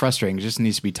so frustrating. It just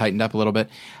needs to be tightened up a little bit.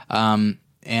 And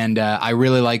I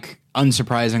really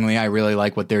unsurprisingly, I really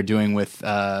like what they're doing with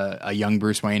a young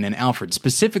Bruce Wayne and Alfred,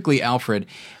 specifically Alfred,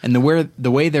 and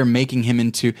the way they're making him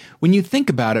into. When you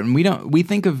think about it, and we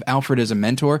think of Alfred as a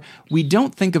mentor, we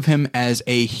don't think of him as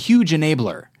a huge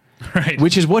enabler, right?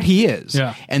 Which is what he is.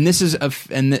 Yeah. And this is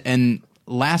and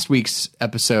last week's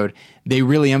episode, they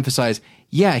really emphasize.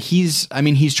 Yeah, he's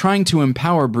trying to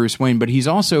empower Bruce Wayne, but he's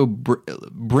also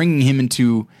bringing him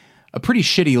into a pretty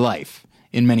shitty life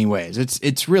in many ways.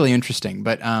 It's really interesting.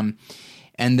 But and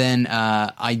then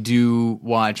I do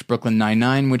watch Brooklyn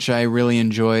Nine-Nine, which I really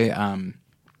enjoy.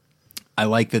 I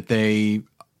like that they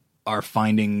are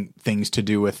finding things to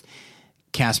do with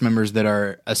cast members that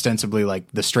are ostensibly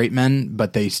like the straight men,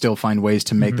 but they still find ways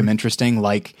to make them interesting,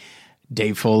 like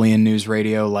Dave Foley in News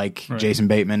Radio, like Jason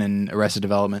Bateman in Arrested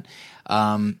Development.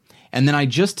 And then I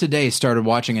just today started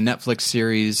watching a Netflix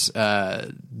series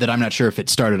that I'm not sure if it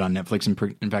started on Netflix.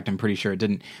 In fact, I'm pretty sure it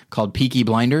didn't, called Peaky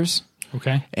Blinders.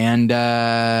 Okay. And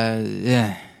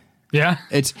yeah. Yeah.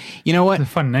 It's, you know what? It's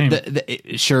a fun name.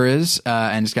 It sure is.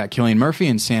 And it's got Cillian Murphy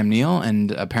and Sam Neill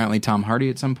and apparently Tom Hardy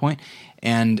at some point.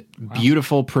 And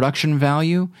beautiful production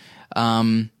value.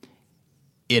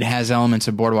 It has elements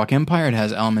of Boardwalk Empire. It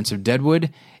has elements of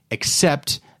Deadwood,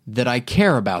 except that I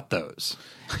care about those.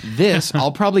 This,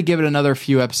 I'll probably give it another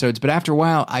few episodes, but after a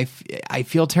while, I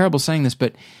feel terrible saying this,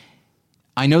 but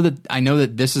I know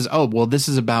that this is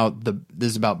about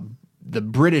the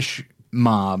British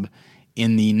mob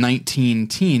in the 19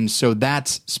 teens, so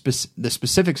that's the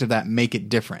specifics of that make it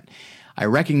different. I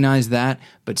recognize that,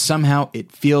 but somehow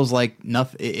it feels like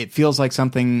nothing. It feels like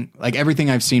something like everything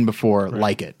I've seen before,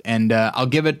 like it. And I'll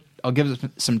give it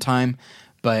some time,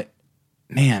 but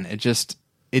man,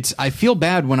 I feel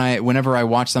bad whenever I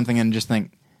watch something and just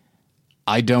think,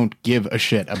 I don't give a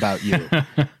shit about you.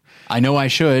 I know I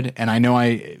should, and I know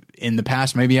in the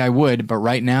past maybe I would, but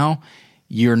right now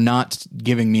you're not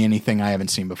giving me anything I haven't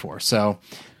seen before. So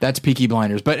that's Peaky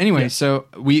Blinders. But anyway, so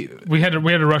we had to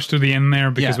rush to the end there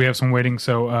because we have some waiting.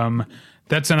 So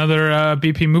that's another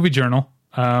BP Movie Journal,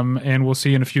 and we'll see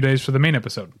you in a few days for the main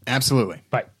episode. Absolutely.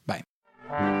 Bye.